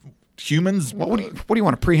haven't... Humans... What do you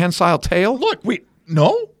want, a prehensile tail? Look,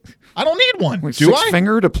 no, I don't need one. Do I?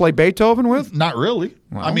 Finger to play Beethoven with? Not really.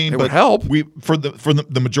 Well, I mean, it would help. For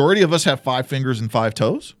the majority of us have 5 fingers and 5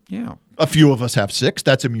 toes. Yeah. A few of us have 6.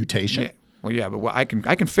 That's a mutation. Yeah. Well, yeah, but I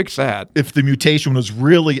can fix that. If the mutation was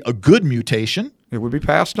really a good mutation, it would be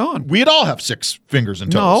passed on. We'd all have 6 fingers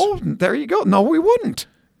and toes. No, there you go. No, we wouldn't.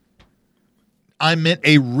 I meant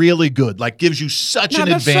a really good, gives you such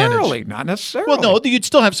an advantage. Not necessarily. Well, no, you'd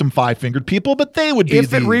still have some 5-fingered people, but they would be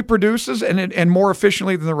if it reproduces and more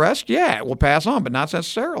efficiently than the rest, yeah, it will pass on, but not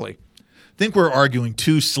necessarily. I think we're arguing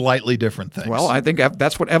 2 slightly different things. Well, I think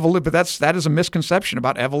that's what but that is a misconception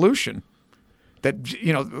about evolution. That,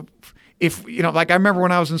 if like I remember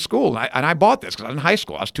when I was in school, and I bought this because I was in high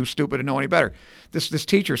school. I was too stupid to know any better. This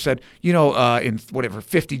teacher said, in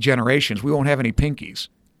 50 generations, we won't have any pinkies.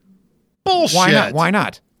 Bullshit. Why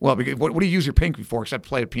not? Well, because what do you use your pinky for except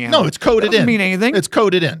play the piano? No, it's coded in. Doesn't mean anything. It's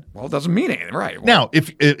coded in. Well, it doesn't mean anything, right? Well, now,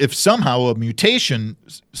 if somehow a mutation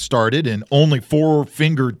started and only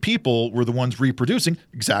 4-fingered people were the ones reproducing,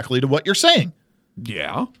 exactly to what you're saying.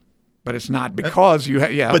 Yeah, but it's not because you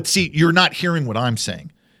yeah. But see, you're not hearing what I'm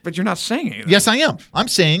saying. But you're not saying anything. Yes, I am. I'm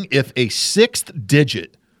saying if a 6th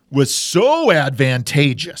digit was so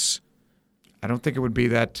advantageous. I don't think it would be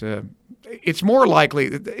that... it's more likely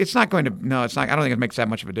it's not going to. No, it's not. I don't think it makes that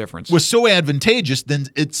much of a difference. Was so advantageous, then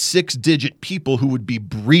it's 6-digit people who would be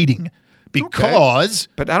breeding because.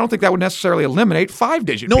 Okay. But I don't think that would necessarily eliminate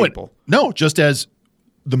 5-digit people. No, just as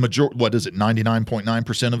the majority. What is it?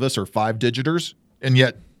 99.9% of us are 5-digiters, and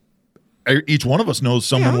yet each one of us knows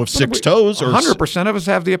someone with 6 toes. 100% of us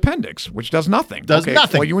have the appendix, which does nothing. Does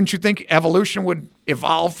nothing. Well, wouldn't you think evolution would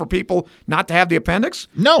evolve for people not to have the appendix?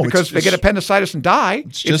 No, because they get appendicitis and die.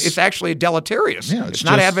 It's actually deleterious. Yeah, it's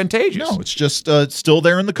not advantageous. No, it's just still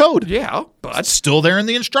there in the code. Yeah, but it's still there in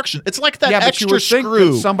the instruction. It's like that but extra you would screw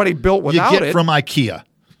think that somebody built without you get it from IKEA.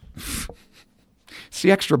 It's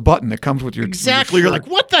the extra button that comes with your exactly. Your You're like,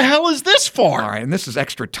 what the hell is this for? All right, and this is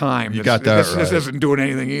extra time. You got that right. This isn't doing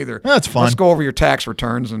anything either. That's fun. Let's go over your tax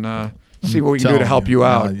returns and see what we can do to help you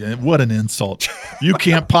out. What an insult! You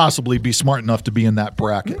can't possibly be smart enough to be in that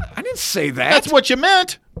bracket. I didn't say that. That's what you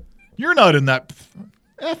meant. You're not in that.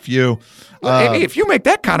 F you. Well, hey, if you make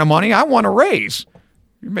that kind of money, I want a raise.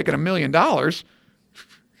 You're making $1 million.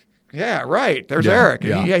 Yeah, right. There's Eric.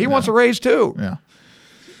 He wants a raise too. Yeah.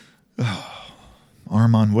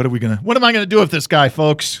 Armand, what am I gonna do with this guy,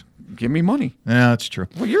 folks? Give me money. Yeah, that's true.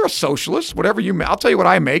 Well, you're a socialist. Whatever you make, I'll tell you what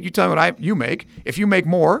I make. You tell me what you make. If you make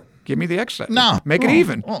more, give me the excess. No, make it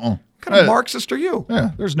even. What kind of Marxist are you?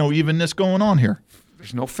 Yeah, there's no evenness going on here.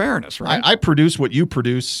 there's no fairness, right? I produce what you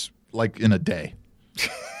produce like in a day.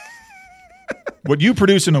 What you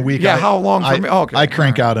produce in a week, how long for me? Okay. I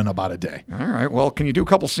crank out in about a day. All right. Well, can you do a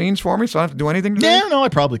couple scenes for me so I don't have to do anything today? Yeah, no, I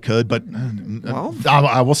probably could, but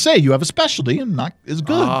I will say you have a specialty and not as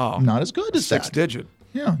good. Oh. Not as good as that. 6-digit.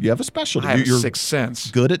 Yeah, you have a specialty. I have You're 6 cents.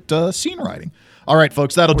 good at scene writing. All right,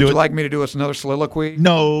 folks, that'll do it. Would you like me to do us another soliloquy?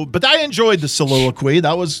 No, but I enjoyed the soliloquy.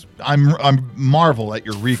 That was I'm marvel at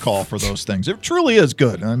your recall for those things. It truly is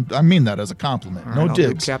good. And I mean that as a compliment. All No right, I'll do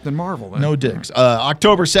digs. Captain Marvel then. No digs.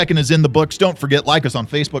 October 2nd is in the books. Don't forget, like us on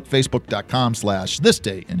Facebook, facebook.com/This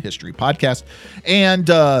Day in History Podcast. And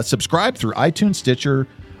subscribe through iTunes, Stitcher,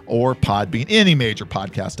 or Podbean. Any major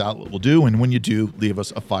podcast outlet will do. And when you do, leave us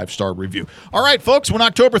a 5-star review. All right, folks, when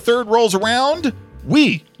October 3rd rolls around,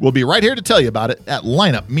 we will be right here to tell you about it at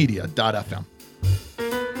lineupmedia.fm.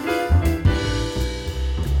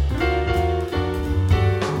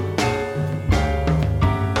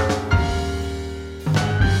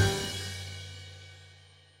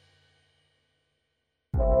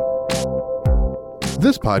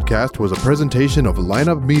 This podcast was a presentation of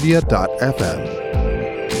lineupmedia.fm.